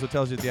where you go, so it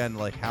tells you at the end,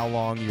 like, how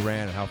long you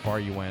ran and how far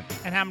you went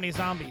And how many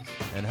zombies?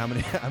 and how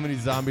many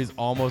zombies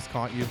almost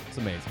caught you. It's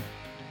amazing.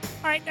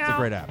 All right, now. It's a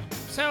great app.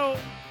 So,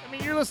 I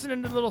mean, you're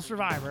listening to Little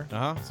Survivor.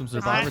 Some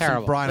Survivor, some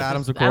Terrible. Bryan This is-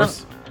 Adams, of I don't-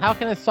 course. How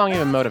can this song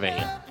even motivate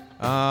you?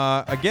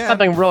 Again,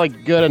 Something really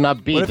good and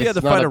upbeat. what if you had to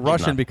It's not fight a upbeat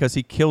Russian enough. because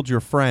he killed your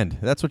friend?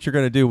 That's what you're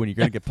going to do when you're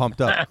going to get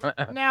pumped up.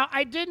 Now,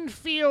 I didn't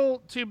feel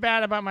too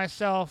bad about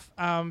myself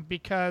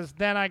because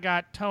then I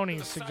got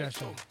Tony's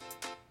suggestion.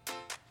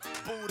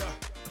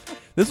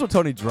 This is what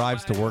Tony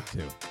drives to work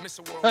to.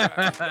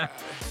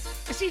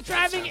 Is he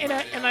driving in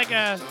like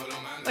an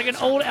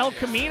old El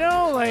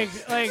Camino? Like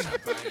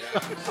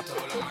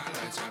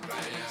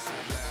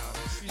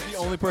He's the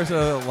only person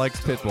that likes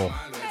Pitbull.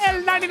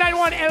 El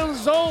 99.1 El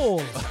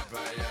Zol.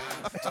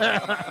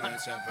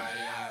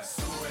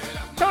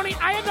 Tony,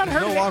 I have not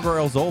heard No it. longer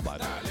El Zol, by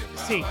the way.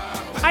 See,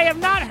 I have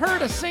not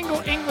heard a single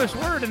English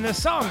word in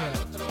this song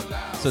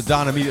yet. So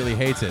Don immediately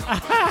hates it.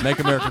 Make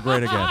America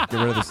great again. Get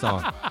rid of the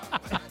song.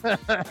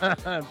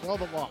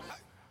 Build a wall.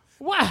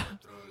 Wow.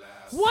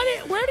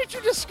 Where did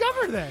you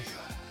discover this?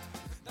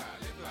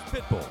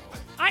 Pitbull.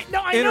 I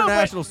know,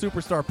 International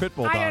superstar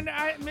Pitbull, but Don.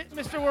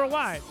 Mr.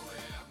 Worldwide.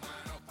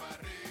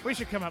 We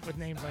should come up with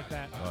names like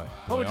that. Boy,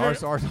 What would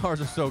ours your- are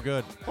so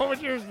good. What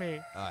would yours be?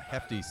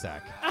 Hefty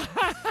sack.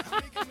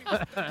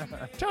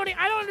 Tony,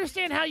 I don't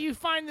understand how you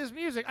find this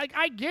music. Like,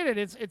 I get it.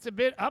 It's a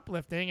bit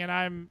uplifting, and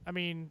I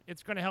mean,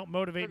 it's going to help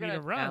motivate me to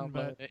run.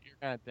 But You're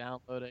gonna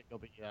download it. You'll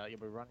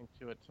be running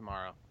to it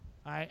tomorrow.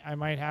 I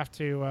might have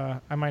to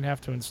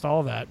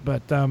install that.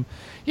 But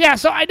yeah.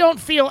 So I don't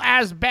feel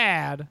as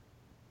bad.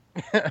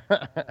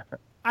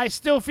 I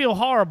still feel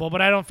horrible,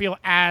 but I don't feel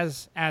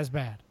as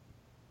bad.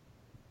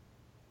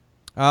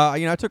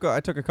 I took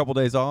a couple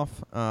days off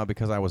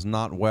because I was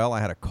not well. I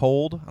had a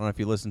cold. I don't know if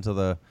you listened to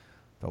the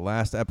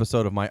last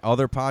episode of my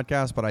other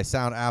podcast, but I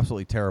sound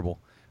absolutely terrible.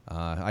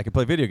 I could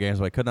play video games,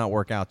 but I could not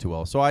work out too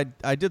well. So I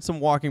did some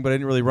walking, but I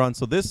didn't really run.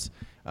 So this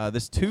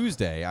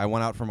Tuesday, I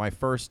went out for my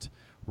first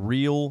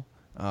real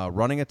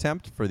running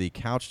attempt for the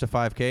couch to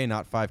 5K,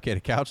 not 5K to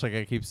couch, like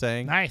I keep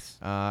saying. Nice.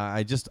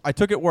 I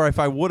took it where if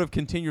I would have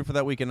continued for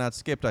that week and not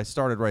skipped, I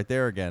started right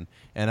there again,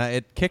 and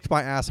it kicked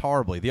my ass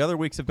horribly. The other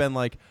weeks have been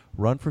like,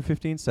 run for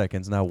 15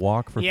 seconds, now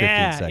walk for 15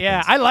 seconds.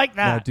 Yeah, I like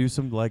Now that. do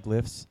some leg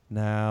lifts.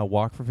 Now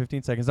walk for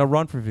 15 seconds. Now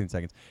run for 15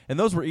 seconds. And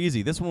those were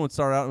easy. This one would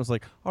start out and was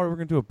like, all right, we're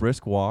going to do a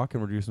brisk walk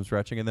and we're going to do some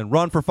stretching and then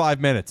run for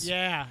 5 minutes.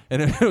 Yeah.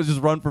 And it was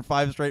just run for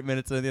 5 straight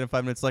minutes. And at the end of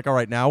 5 minutes, like, all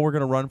right, now we're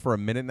going to run for a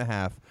minute and a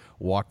half,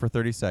 walk for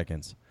 30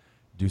 seconds,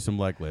 do some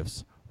leg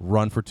lifts,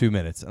 run for 2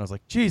 minutes. And I was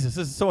like, Jesus,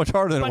 this is so much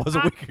harder than it But was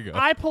a week ago.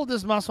 I pulled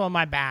this muscle on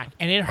my back,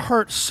 and it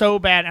hurt so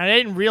bad. And I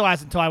didn't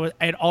realize until I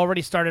had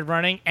already started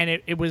running, and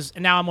it was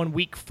now I'm on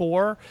week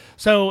 4,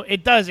 so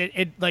it does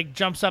it like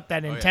jumps up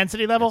that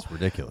intensity level. It's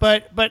ridiculous.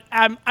 But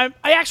I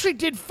actually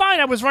did fine.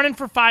 I was running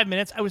for 5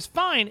 minutes. I was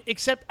fine,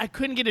 except I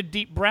couldn't get a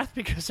deep breath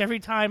because every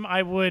time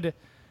I would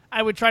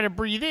try to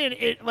breathe in,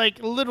 it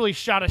like literally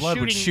shot a Blood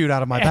shooting. would shoot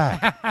out of my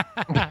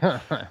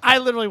back. I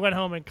literally went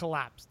home and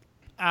collapsed.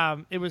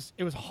 It was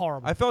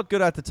horrible. I felt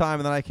good at the time,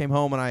 and then I came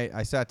home and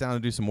I sat down to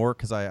do some work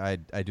because I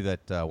do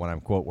that when I'm,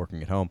 quote,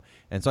 working at home.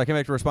 And so I came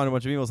back to respond to a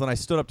bunch of emails, then I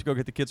stood up to go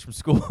get the kids from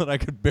school, and I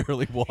could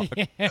barely walk.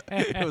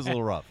 It was a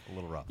little rough.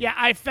 Yeah,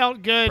 I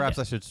felt good. Perhaps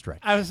I should stretch.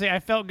 I would say I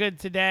felt good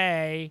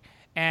today,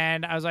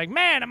 and I was like,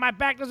 man, my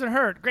back doesn't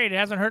hurt. Great, it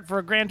hasn't hurt for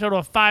a grand total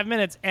of 5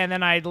 minutes. And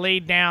then I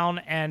laid down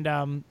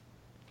and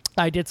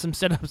I did some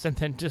sit-ups and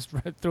then just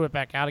threw it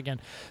back out again.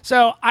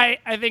 So I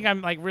think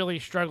I'm like really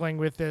struggling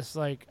with this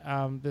like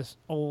this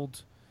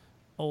old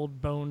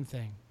bone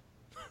thing.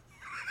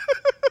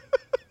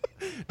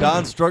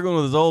 Don's struggling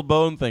with his old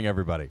bone thing,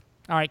 everybody.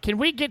 All right, can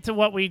we get to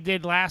what we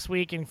did last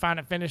week and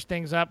finish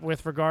things up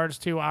with regards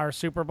to our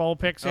Super Bowl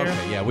picks here?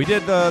 Okay, yeah, we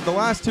did the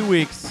last 2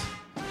 weeks.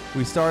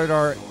 We started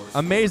our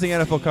amazing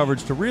NFL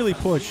coverage to really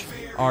push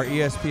our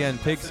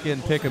ESPN Pigskin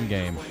Pick'em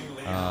game.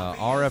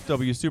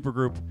 RFW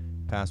Supergroup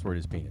Password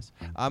is penis.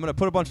 I'm going to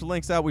put a bunch of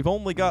links out. We've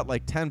only got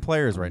like 10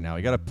 players right now.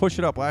 You got to push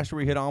it up. Last year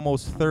we hit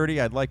almost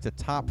 30. I'd like to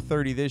top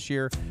 30 this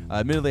year.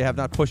 Admittedly, I have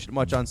not pushed it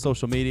much on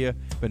social media.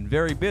 Been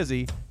very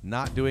busy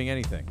not doing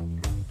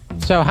anything.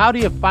 So how do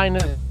you find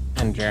it,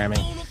 Jeremy?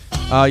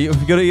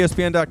 If you go to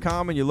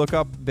ESPN.com and you look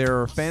up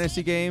their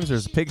fantasy games,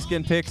 there's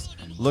Pigskin Picks.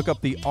 Look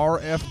up the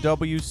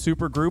RFW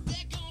Super Group.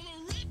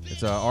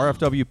 It's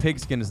RFW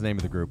Pigskin is the name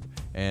of the group.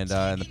 And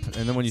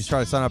then when you try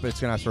to sign up, it's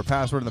going to ask for a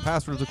password. And the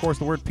password is, of course,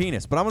 the word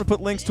penis. But I'm going to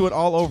put links to it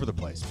all over the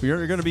place.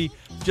 You're going to be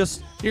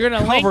just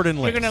covered in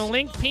links. You're going to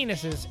link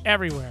penises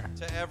everywhere.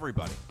 To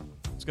everybody.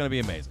 It's going to be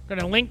amazing. Going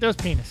to link those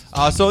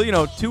penises. So,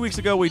 2 weeks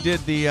ago we did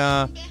the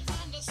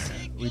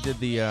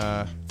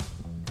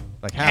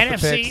like half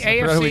NFC, the picks. I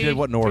forgot AFC. who we did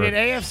what in order. We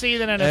did AFC,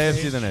 then NFC.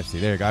 AFC, then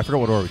NFC. There you go. I forgot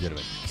what order we did it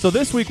in. So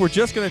this week we're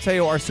just going to tell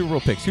you our Super Bowl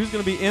picks. Who's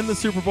going to be in the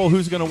Super Bowl?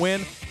 Who's going to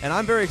win? And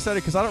I'm very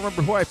excited because I don't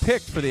remember who I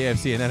picked for the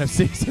AFC and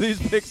NFC. So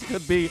these picks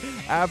could be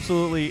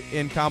absolutely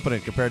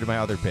incompetent compared to my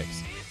other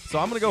picks. So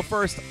I'm going to go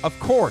first. Of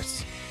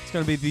course, it's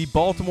going to be the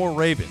Baltimore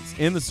Ravens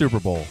in the Super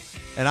Bowl.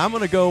 And I'm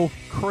going to go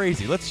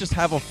crazy. Let's just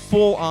have a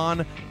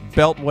full-on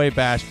Beltway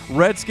bash.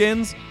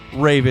 Redskins,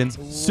 Ravens,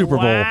 Super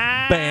Bowl.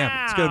 Wow.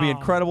 Bam. It's going to be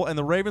incredible. And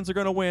the Ravens are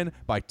going to win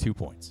by 2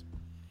 points.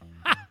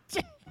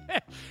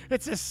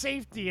 It's a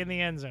safety in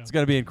the end zone. It's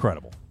going to be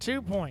incredible.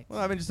 2 points. Well,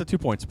 I mean, just a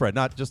 2-point spread,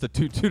 not just a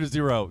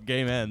 2-0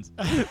 game ends.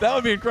 That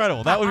would be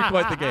incredible. That would be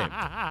quite the game.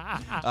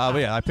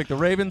 But yeah, I picked the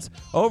Ravens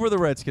over the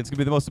Redskins. It's going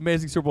to be the most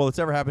amazing Super Bowl that's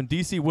ever happened.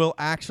 DC will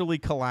actually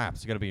collapse.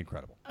 It's going to be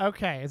incredible.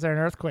 Okay. Is there an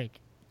earthquake?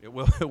 It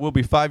will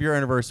be 5-year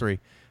anniversary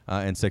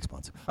in 6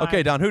 months.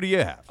 Okay, Don, who do you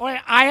have? Wait,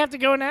 I have to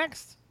go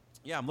next?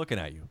 Yeah, I'm looking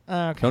at you.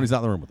 Okay. Tony's not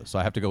in the room with us, so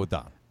I have to go with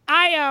Don.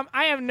 I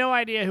have no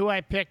idea who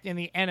I picked in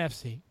the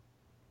NFC.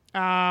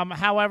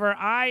 However,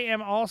 I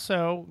am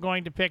also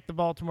going to pick the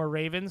Baltimore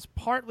Ravens,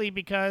 partly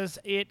because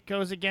it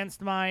goes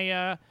against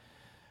my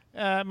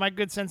my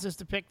good senses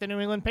to pick the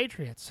New England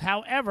Patriots.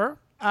 However,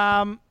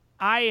 I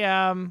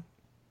am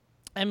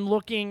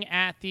looking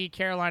at the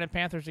Carolina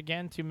Panthers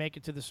again to make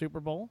it to the Super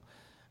Bowl.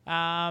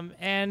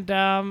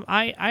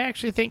 I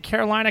actually think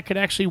Carolina could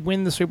actually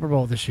win the Super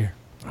Bowl this year.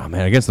 Oh,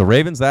 man, against the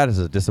Ravens, that is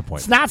a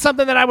disappointment. It's not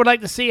something that I would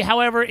like to see.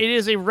 However, it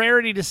is a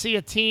rarity to see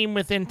a team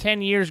within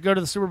 10 years go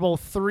to the Super Bowl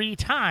 3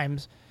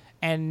 times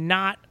and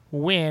not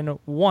win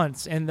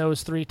once in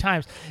those 3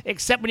 times,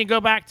 except when you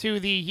go back to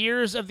the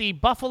years of the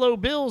Buffalo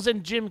Bills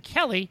and Jim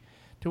Kelly,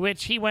 to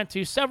which he went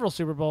to several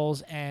Super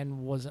Bowls and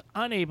was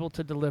unable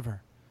to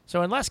deliver.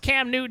 So unless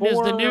Cam Newton is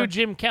the new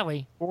Jim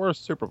Kelly. 4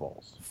 Super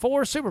Bowls.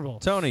 4 Super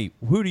Bowls. Tony,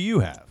 who do you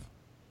have?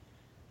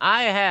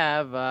 I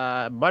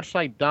have, much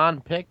like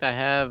Don picked, I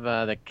have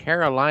the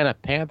Carolina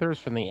Panthers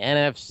from the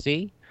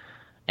NFC.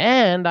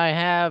 And I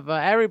have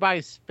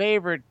everybody's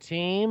favorite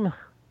team.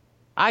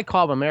 I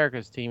call them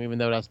America's team, even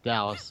though that's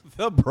Dallas.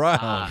 The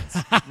Browns.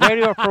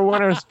 Radio for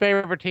Winner's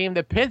favorite team,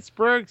 the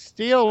Pittsburgh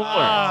Steelers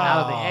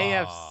out of the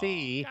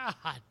AFC.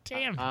 God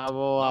damn it.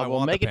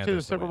 Will make it to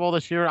the Super Bowl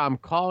this year. I'm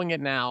calling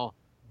it now.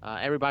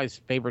 Everybody's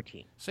favorite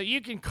team. So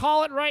you can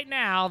call it right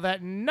now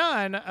that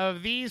none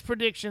of these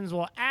predictions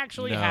will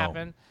actually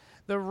happen.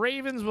 The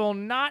Ravens will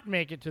not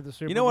make it to the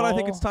Super Bowl. You know what? I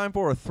think it's time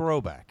for a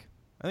throwback.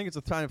 I think it's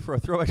a time for a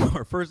throwback to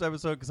our first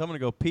episode because I'm going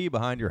to go pee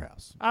behind your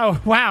house.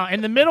 Oh, wow.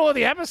 In the middle of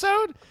the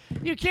episode?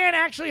 You can't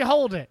actually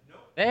hold it.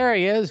 There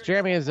he is.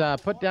 Jeremy has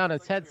put down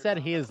his headset.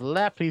 He has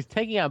left. He's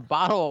taking a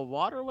bottle of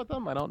water with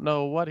him. I don't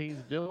know what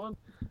he's doing.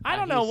 I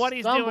don't know what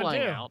he's doing,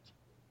 stumbling too.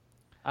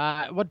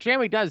 Out. What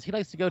Jeremy does, he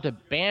likes to go to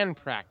band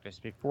practice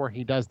before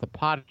he does the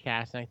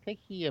podcast, and I think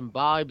he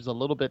imbibes a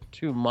little bit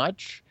too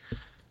much.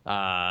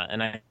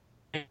 And I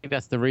think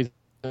that's the reason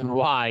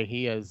why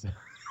he is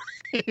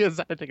he has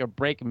had to take a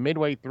break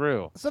midway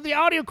through. So the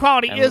audio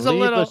quality And is a leave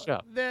little the show.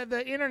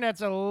 the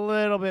internet's a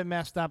little bit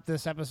messed up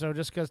this episode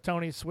just because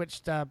Tony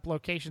switched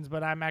locations,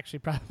 but I'm actually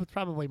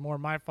probably more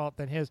my fault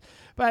than his.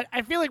 But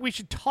I feel like we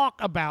should talk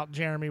about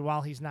Jeremy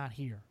while he's not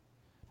here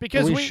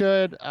because we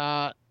should.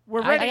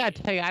 We're ready. I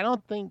gotta tell you, I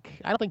don't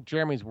think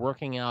Jeremy's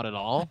working out at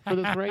all for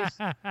this race.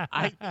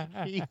 I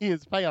think he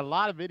is playing a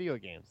lot of video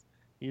games.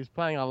 He's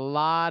playing a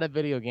lot of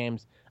video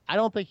games. I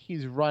don't think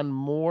he's run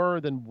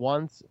more than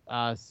once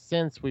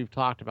since we've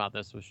talked about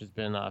this, which has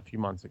been a few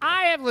months ago.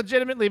 I have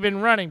legitimately been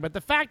running, but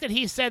the fact that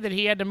he said that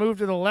he had to move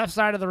to the left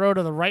side of the road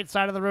or the right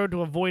side of the road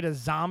to avoid a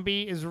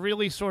zombie is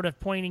really sort of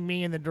pointing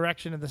me in the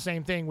direction of the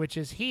same thing, which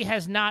is he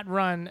has not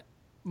run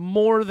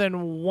more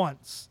than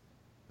once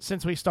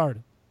since we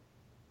started.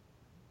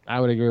 I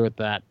would agree with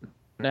that.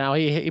 Now,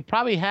 he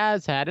probably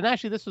has had, and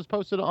actually this was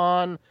posted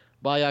on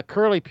by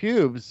Curly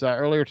Pubes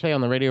earlier today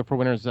on the Radio for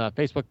Winners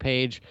Facebook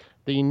page.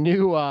 The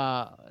new,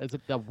 is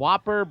it the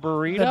Whopper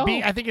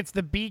burrito? I think it's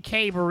the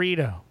BK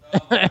burrito.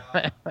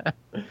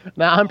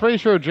 Now, I'm pretty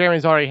sure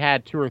Jeremy's already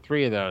had 2 or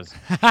 3 of those.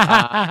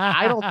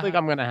 I don't think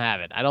I'm going to have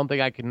it. I don't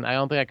think I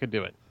could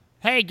do it.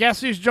 Hey,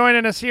 guess who's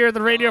joining us here at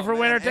the Radio for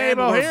Winner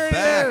table? Here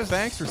it is.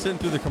 Thanks for sitting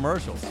through the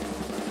commercials.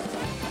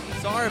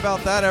 Sorry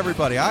about that,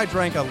 everybody. I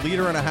drank 1.5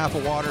 liters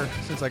of water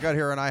since I got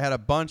here, and I had a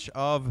bunch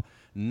of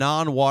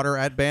non-water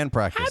at band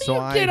practice. How do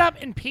so you get up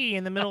and pee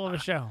in the middle of a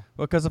show?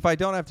 Because if I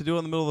don't have to do it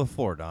in the middle of the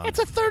floor, Don. It's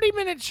a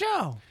 30-minute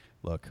show.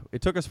 Look,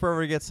 it took us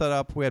forever to get set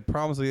up. We had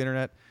problems with the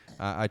internet.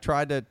 I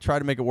tried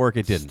to make it work.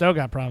 It didn't. Still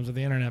got problems with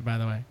the internet, by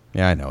the way.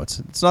 Yeah, I know.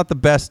 It's not the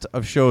best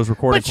of shows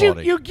recording But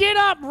quality. you get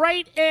up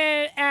right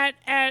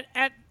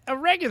at a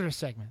regular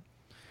segment.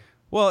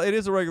 Well, it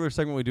is a regular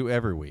segment we do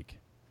every week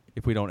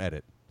if we don't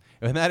edit.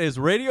 And that is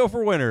Radio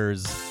for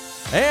Winners.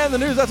 And the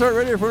news. That's right,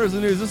 Radio for Winners,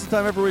 the news. This is the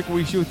time every week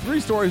we shoot 3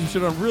 stories. We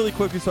shoot them really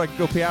quickly so I can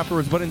go pee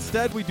afterwards. But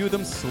instead, we do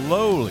them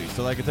slowly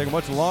so that I can take a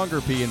much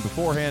longer pee in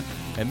beforehand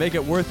and make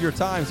it worth your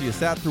time so you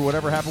sat through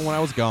whatever happened when I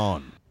was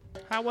gone.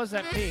 How was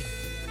that pee?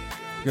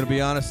 I'm going to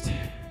be honest, it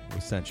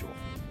was sensual.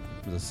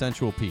 It was a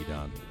sensual pee,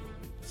 Don.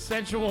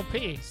 Sensual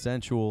pee.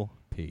 Sensual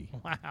pee.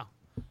 Wow.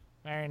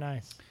 Very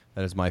nice.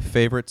 That is my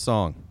favorite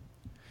song.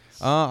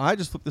 I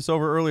just flipped this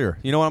over earlier.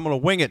 You know what? I'm going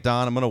to wing it,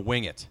 Don. I'm going to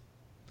wing it.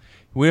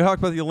 We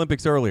talked about the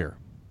Olympics earlier.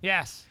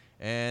 Yes.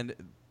 And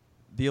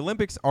the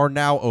Olympics are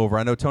now over.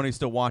 I know Tony's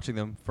still watching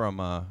them from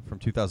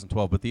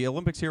 2012, but the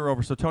Olympics here are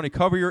over. So, Tony,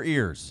 cover your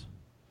ears.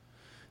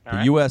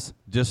 The U.S.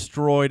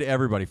 destroyed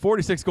everybody.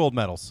 46 gold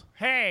medals.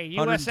 Hey,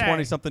 USA.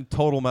 120-something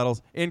total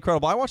medals.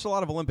 Incredible. I watched a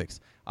lot of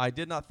Olympics. I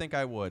did not think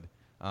I would,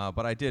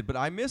 but I did. But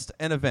I missed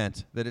an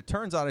event that it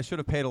turns out I should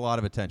have paid a lot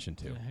of attention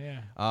to.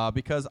 Yeah.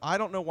 Because I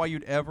don't know why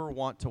you'd ever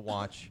want to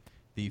watch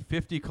the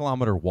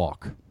 50-kilometer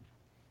walk.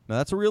 Now,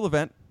 that's a real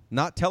event,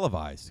 not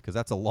televised, because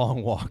that's a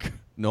long walk.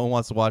 No one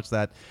wants to watch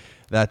that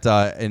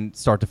in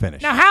start to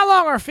finish. Now, how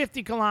long are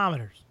 50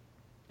 kilometers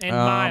in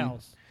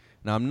miles?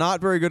 Now, I'm not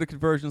very good at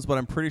conversions, but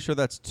I'm pretty sure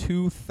that's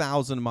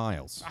 2,000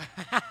 miles.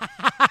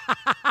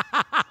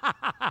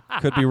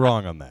 Could be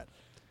wrong on that.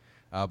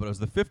 But it was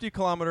the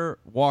 50-kilometer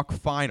walk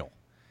final.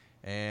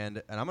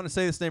 And I'm going to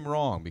say this name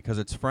wrong because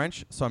it's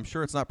French, so I'm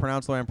sure it's not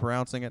pronounced the way I'm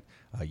pronouncing it.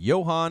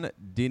 Johan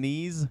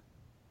Diniz,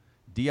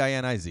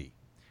 D-I-N-I-Z,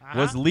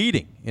 was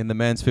leading in the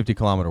men's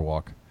 50-kilometer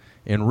walk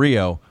in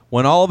Rio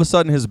when all of a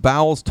sudden his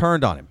bowels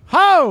turned on him.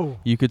 Ho!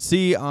 You could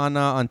see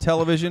on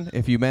television,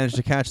 if you managed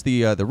to catch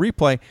the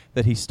replay,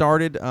 that he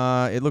started.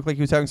 It looked like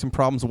he was having some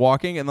problems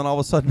walking, and then all of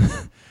a sudden,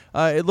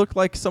 it looked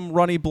like some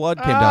runny blood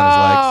came down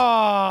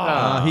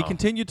his legs. He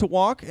continued to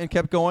walk and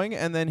kept going,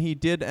 and then he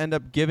did end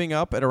up giving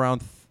up at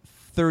around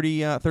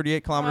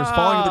 38 kilometers,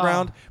 falling to the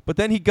ground. But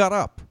then he got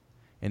up,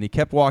 and he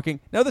kept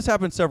walking. Now, this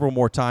happened several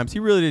more times. He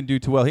really didn't do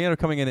too well. He ended up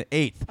coming in at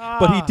 8th,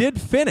 but he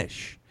did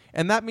finish.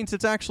 And that means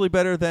it's actually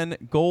better than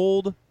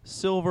gold,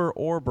 silver,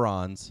 or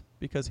bronze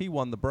because he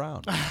won the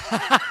brown.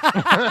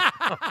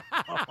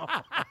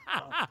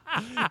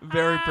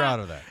 Very proud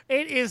of that.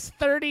 It is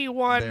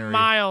 31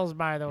 miles,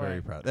 by the way.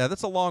 Very proud. Yeah,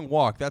 that's a long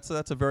walk. That's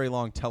a very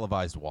long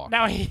televised walk.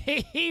 Now,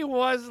 he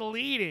was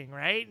leading,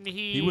 right?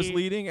 He was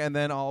leading, and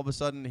then all of a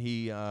sudden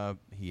he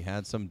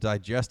had some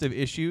digestive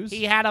issues.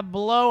 He had a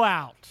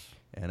blowout.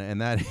 And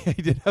that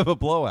he did have a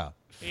blowout.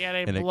 He had a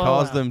and blowout. It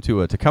caused them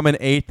to come in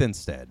 8th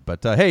instead.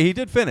 But, hey, he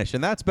did finish,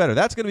 and that's better.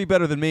 That's going to be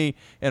better than me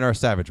in our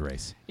Savage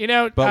race. You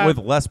know, but with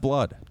less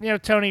blood. You know,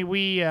 Tony,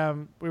 we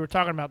were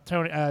talking about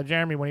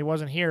Jeremy when he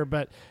wasn't here,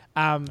 but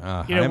you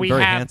know, I'm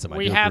very handsome.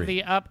 We have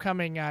the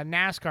upcoming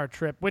NASCAR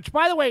trip. Which,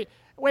 by the way,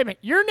 wait a minute,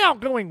 you're now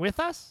going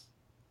with us?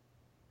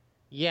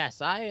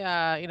 Yes,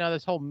 I you know,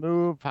 this whole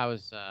move. I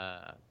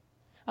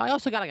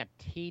also got like a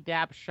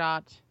Tdap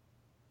shot.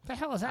 What the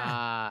hell is that?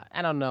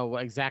 I don't know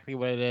exactly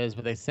what it is,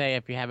 but they say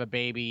if you have a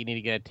baby, you need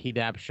to get a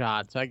Tdap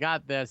shot. So I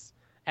got this.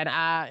 And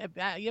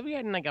you ever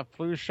gotten like a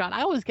flu shot?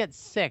 I always get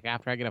sick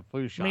after I get a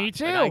flu shot. Me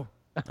too.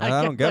 I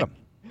don't get them.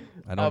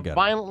 I don't get them.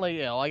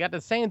 Violently ill. I got the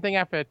same thing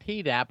after a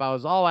Tdap. I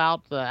was all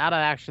out of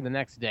action the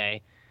next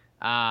day.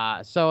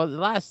 So the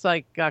last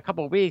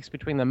couple of weeks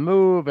between the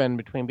move and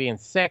between being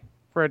sick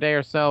for a day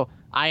or so,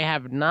 I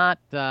have not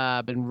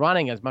been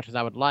running as much as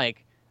I would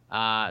like.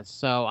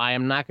 So I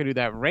am not going to do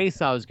that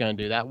race I was going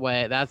to do. That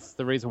way, that's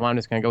the reason why I'm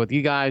just going to go with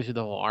you guys, do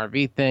the whole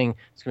RV thing.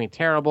 It's going to be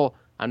terrible.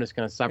 I'm just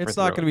going to suffer It's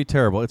not going to be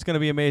terrible. It's going to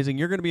be amazing.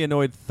 You're going to be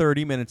annoyed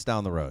 30 minutes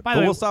down the road. By But the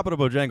way, we'll stop at a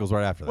Bojangles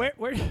right after that.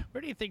 Where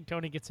do you think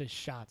Tony gets his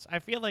shots? I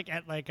feel like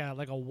at like a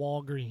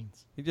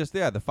Walgreens. You just, the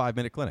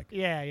 5-minute clinic.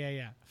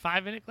 Yeah.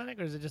 5-minute clinic,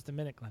 or is it just a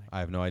minute clinic? I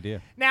have no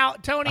idea. Now,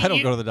 Tony, I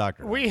don't go to the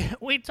doctor.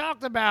 We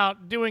talked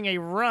about doing a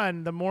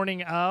run the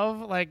morning of,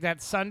 like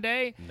that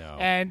Sunday. No.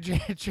 And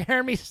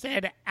Jeremy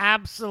said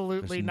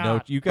absolutely There's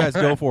not. you guys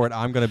go for it.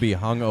 I'm going to be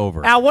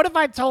hungover. Now, what if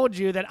I told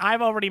you that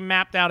I've already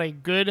mapped out a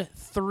good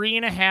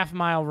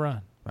 3.5-mile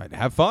run? Right,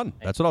 have fun.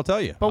 That's what I'll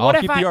tell you. But I'll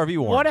keep the RV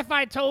warm. What if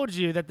I told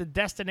you that the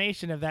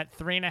destination of that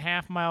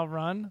 3.5-mile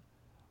run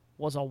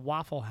was a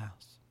Waffle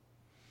House?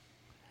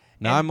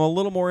 Now I'm a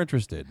little more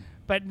interested.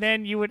 But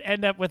then you would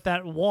end up with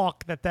that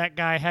walk that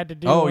guy had to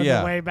do Oh, on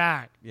yeah. the way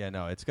back. Yeah,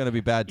 no, it's going to be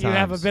bad You times.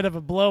 have a bit of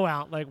a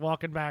blowout, like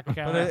walking back. But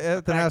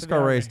at the back to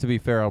NASCAR race, RV. to be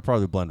fair, I'll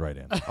probably blend right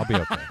in. I'll be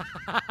okay.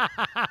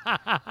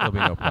 There'll be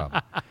no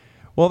problem.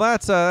 Well,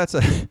 that's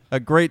a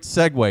great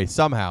segue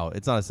somehow.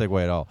 It's not a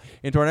segue at all.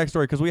 Into our next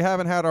story because we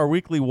haven't had our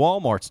weekly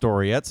Walmart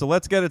story yet, so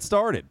let's get it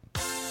started.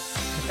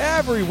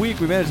 Every week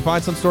we manage to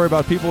find some story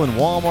about people in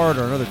Walmart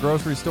or another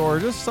grocery store, or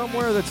just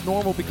somewhere that's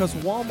normal, because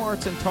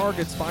Walmarts and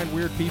Targets find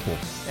weird people.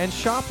 And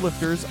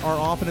shoplifters are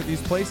often at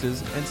these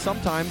places, and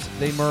sometimes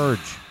they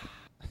merge.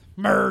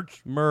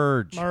 Merge.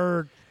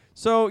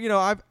 So, you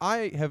know,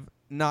 I have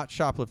not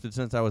shoplifted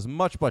since I was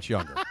much, much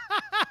younger.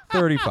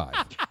 35.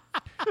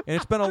 And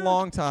it's been a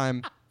long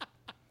time.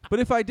 But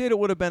if I did, it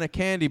would have been a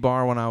candy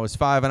bar when I was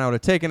 5, and I would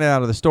have taken it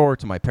out of the store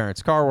to my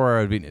parents' car where I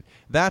would have eaten it.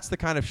 That's the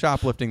kind of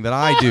shoplifting that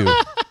I do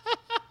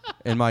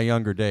in my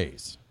younger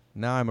days.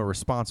 Now I'm a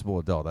responsible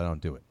adult. I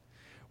don't do it.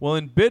 Well,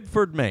 in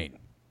Bidford, Maine,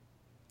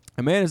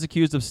 a man is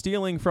accused of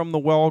stealing from the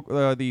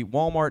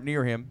Walmart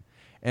near him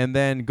and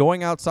then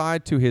going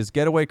outside to his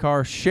getaway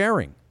car,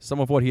 sharing some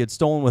of what he had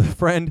stolen with a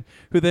friend,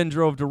 who then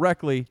drove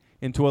directly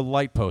into a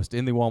light post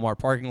in the Walmart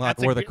parking lot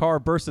where the car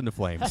burst into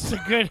flames.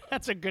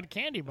 That's a good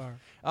candy bar.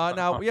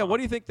 Now, yeah, what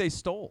do you think they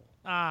stole?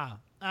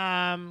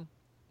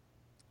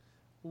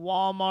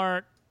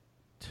 Walmart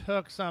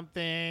took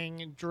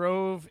something,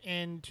 drove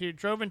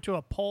into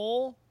a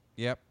pole.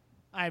 Yep.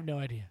 I have no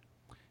idea.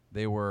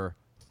 They were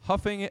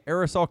huffing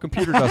aerosol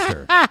computer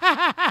duster.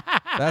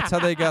 That's how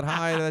they got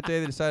high that day.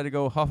 They decided to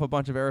go huff a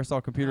bunch of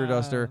aerosol computer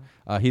duster.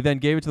 He then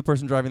gave it to the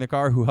person driving the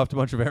car, who huffed a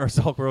bunch of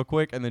aerosol real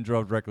quick and then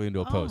drove directly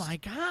into a post. Oh, my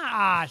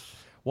gosh.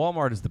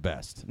 Walmart is the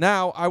best.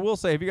 Now, I will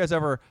say, have you guys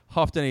ever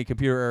huffed any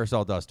computer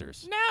aerosol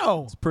dusters?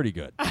 No. It's pretty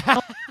good.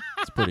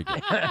 It's pretty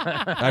good.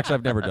 Actually,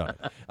 I've never done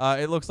it.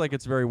 It looks like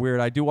it's very weird.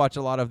 I do watch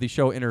a lot of the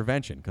show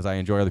Intervention because I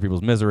enjoy other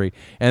people's misery.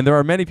 And there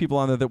are many people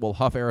on there that will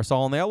huff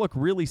aerosol, and they all look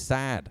really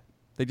sad.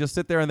 They just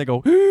sit there and they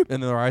go, and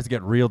then their eyes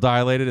get real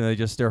dilated, and they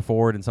just stare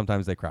forward, and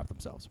sometimes they crap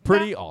themselves.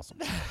 Pretty awesome.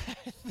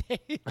 They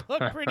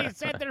look pretty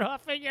sad. They're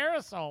huffing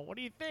aerosol. What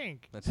do you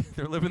think?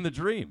 They're living the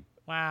dream.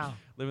 Wow.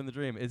 Living the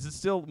dream. Is it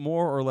still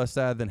more or less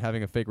sad than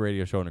having a fake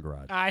radio show in a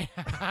garage? I'm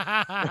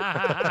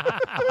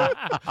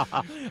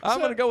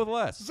going to go with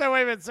less. So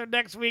wait a minute. So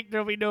next week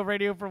there'll be no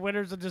Radio for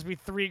Winners. It'll just be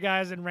 3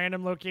 guys in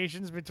random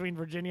locations between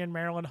Virginia and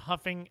Maryland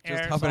huffing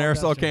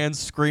aerosol cans,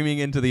 screaming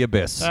into the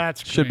abyss.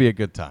 That's Should be a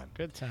good time.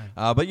 Good time.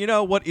 But you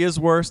know what is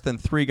worse than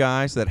 3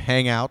 guys that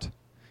hang out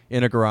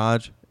in a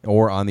garage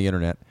or on the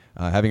internet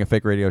having a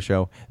fake radio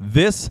show?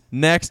 This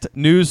next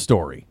news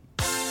story.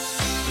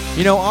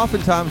 You know,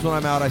 oftentimes when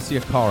I'm out, I see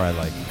a car I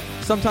like.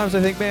 Sometimes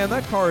I think, man,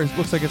 that car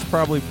looks like it's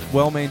probably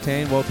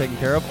well-maintained, well taken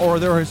care of. Or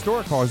there are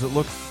historic cars that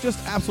look just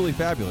absolutely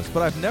fabulous.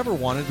 But I've never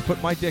wanted to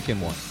put my dick in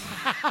one.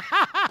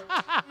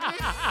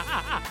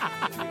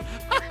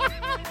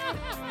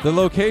 The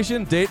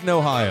location, Dayton,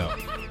 Ohio.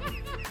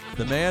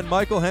 The man,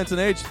 Michael Henson,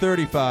 age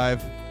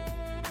 35,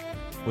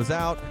 was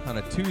out on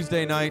a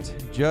Tuesday night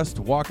just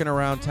walking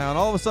around town.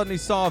 All of a sudden, he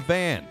saw a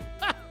van,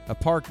 a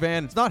parked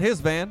van. It's not his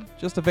van,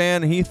 just a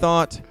van. He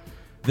thought,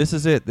 this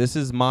is it. This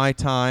is my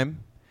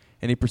time.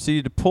 And he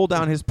proceeded to pull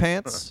down his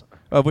pants,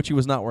 of which he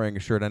was not wearing a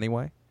shirt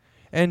anyway,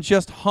 and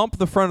just hump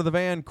the front of the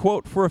van,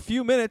 quote, for a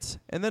few minutes,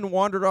 and then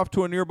wandered off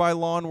to a nearby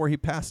lawn where he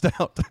passed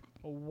out.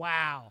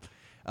 Wow.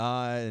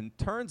 And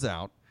turns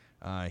out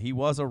he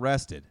was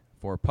arrested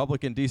for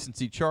public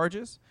indecency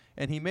charges,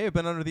 and he may have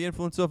been under the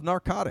influence of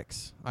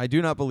narcotics. I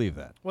do not believe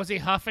that. Was he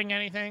huffing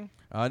anything?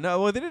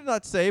 No, well, they did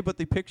not say, but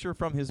the picture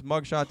from his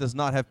mugshot does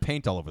not have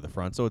paint all over the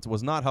front, so it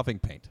was not huffing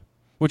paint,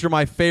 which are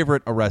my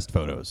favorite arrest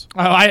photos.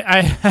 Oh,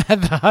 I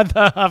had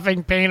the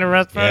huffing paint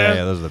arrest photos.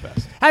 Yeah, those are the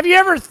best. Have you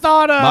ever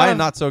thought of... Mine,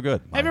 not so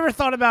good. Have you ever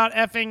thought about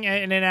effing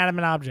an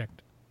inanimate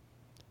object?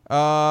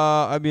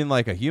 I mean,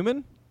 like a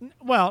human?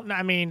 Well,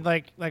 I mean,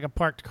 like a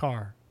parked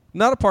car.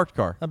 Not a parked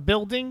car. A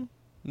building?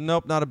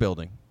 Nope, not a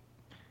building.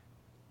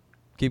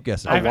 Keep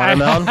guessing. A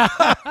watermelon?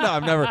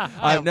 No,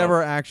 I've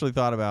never actually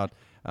thought about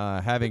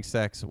having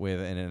sex with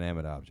an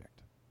inanimate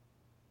object.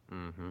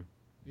 Mm-hmm.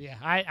 Yeah,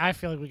 I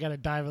feel like we got to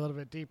dive a little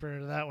bit deeper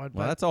into that one.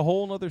 Well, But that's a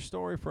whole other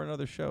story for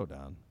another show,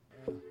 Don.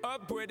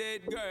 Up with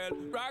it, girl.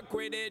 Rock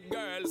with it,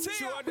 girl.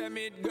 Show them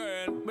it,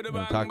 girl. I'm going to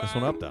talk this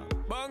one up, Don.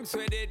 Bunks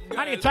with it, girl.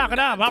 how do you talk it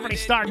up? Already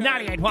start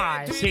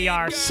 98Y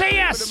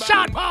CRCS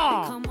Sean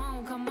Paul.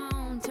 Come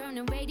on, turn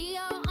the radio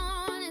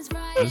on. It's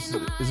right.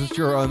 Is this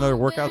your another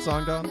workout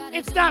song, Don?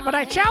 It's not, but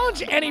I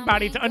challenge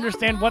anybody to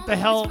understand what the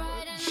hell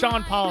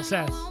Sean Paul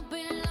says.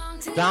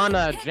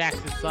 Donna jacks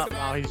this up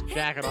while he's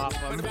jacking off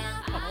on a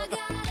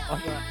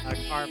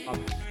car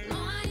pump.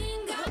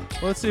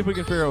 Well, let's see if we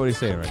can figure out what he's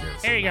saying right here.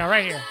 Here you go,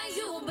 right here.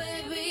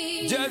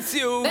 Just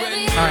you and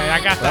me. All right,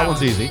 I got that. That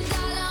one's easy.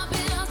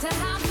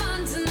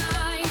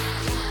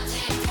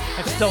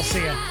 I still see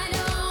it.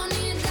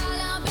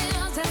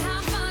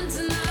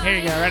 Here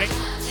you go, ready?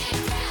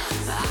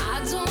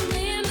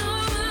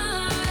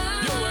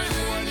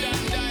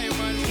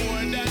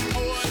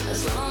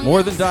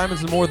 More than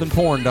diamonds and more than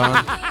porn,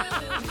 Don.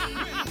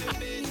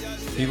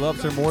 He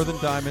loves her more than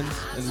diamonds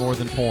and more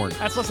than porn.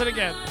 Let's listen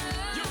again.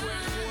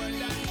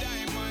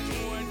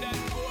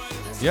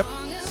 Yep,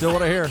 still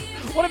what I hear.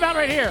 What about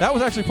right here? That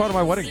was actually part of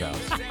my wedding vows.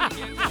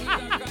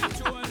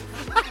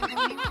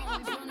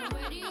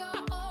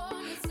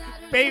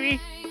 Baby,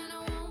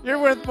 you're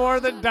worth more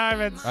than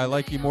diamonds. I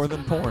like you more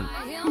than porn.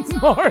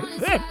 More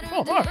than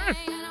porn.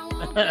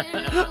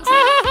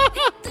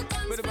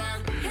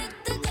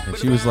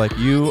 She was like,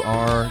 "You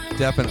are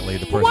definitely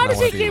the person." Why I does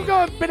wanna he be keep with."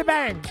 going bada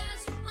bang?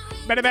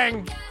 Bada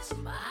bang.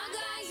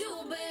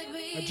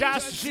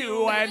 Just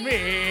you and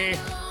me.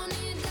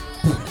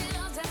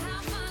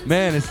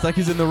 Man, it's like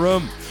he's in the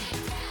room.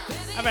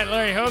 I bet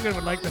Larry Hogan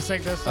would like to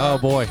sing this Oh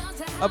song. boy.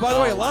 By the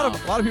way, a lot of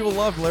people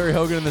loved Larry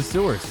Hogan and the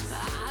Stewards. A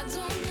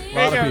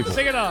There lot you of go. people.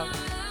 Sing it up.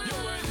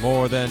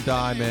 More than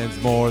diamonds,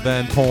 more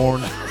than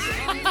porn. It's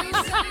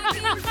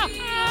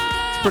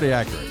pretty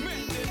accurate.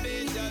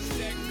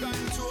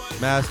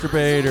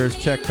 Masturbators,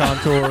 check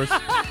contours.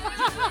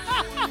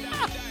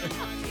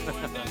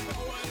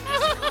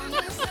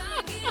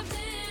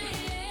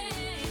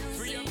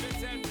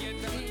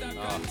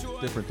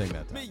 Different thing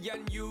that time. Me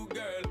and you,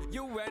 girl,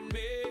 you and me.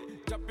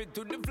 Drop it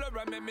to the floor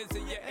and make me see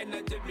your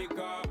energy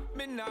because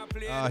me not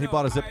play He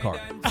bought a zip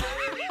card.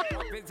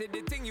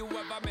 the thing you ever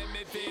make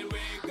me feel way,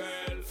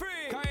 girl. Free.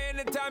 'Cause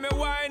anytime you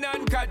whine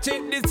and catch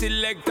it, the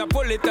selector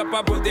pull it up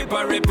and put it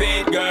on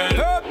repeat,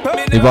 girl.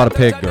 He bought a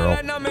pig, girl.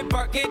 Me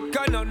pocket,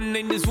 'cause nothing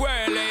in this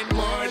world ain't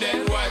more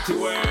than what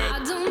you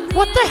worth.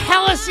 What the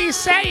hell is he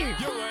saying?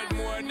 You worth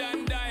more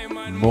than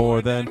diamond.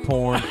 More than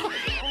porn.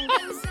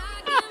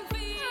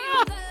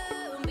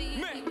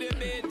 Make the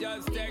beat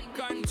just take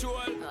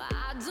control.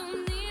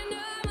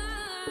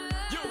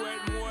 You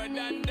worth more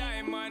than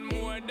diamond,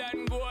 more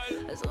than gold.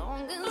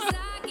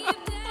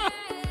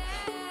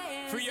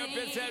 Free up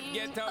yourself,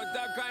 get out of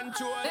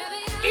control.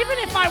 Even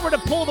if I were to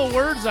pull the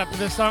words up to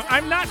this song,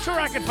 I'm not sure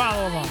I could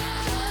follow along.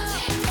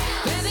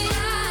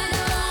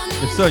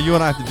 If so, you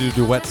and I have to do a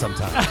duet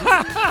sometime.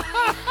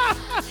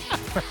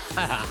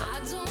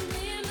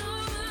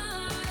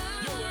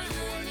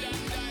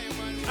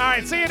 All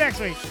right, see you next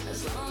week.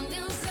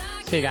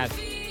 See you guys.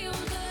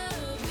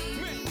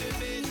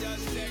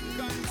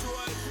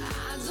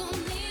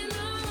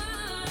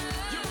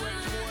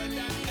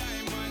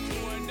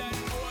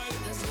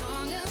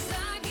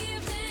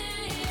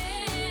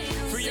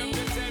 Free up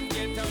yourself,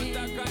 get out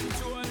of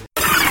control.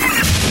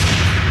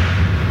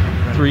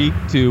 3,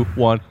 2,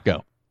 1,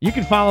 go. You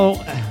can follow.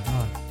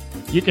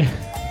 You can. All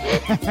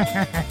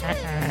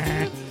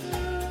right.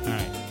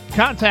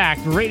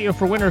 Contact Radio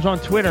for Winners on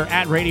Twitter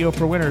at Radio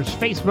for Winners,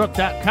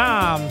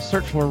 Facebook.com.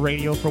 Search for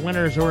Radio for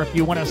Winners, or if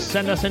you want to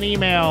send us an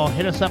email,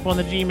 hit us up on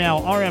the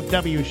Gmail,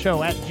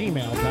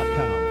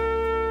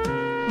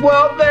 rfwshow@gmail.com.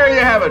 Well, there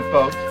you have it,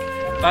 folks.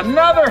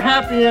 Another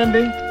happy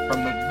ending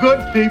from the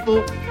good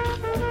people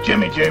of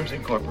Jimmy James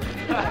Incorporated.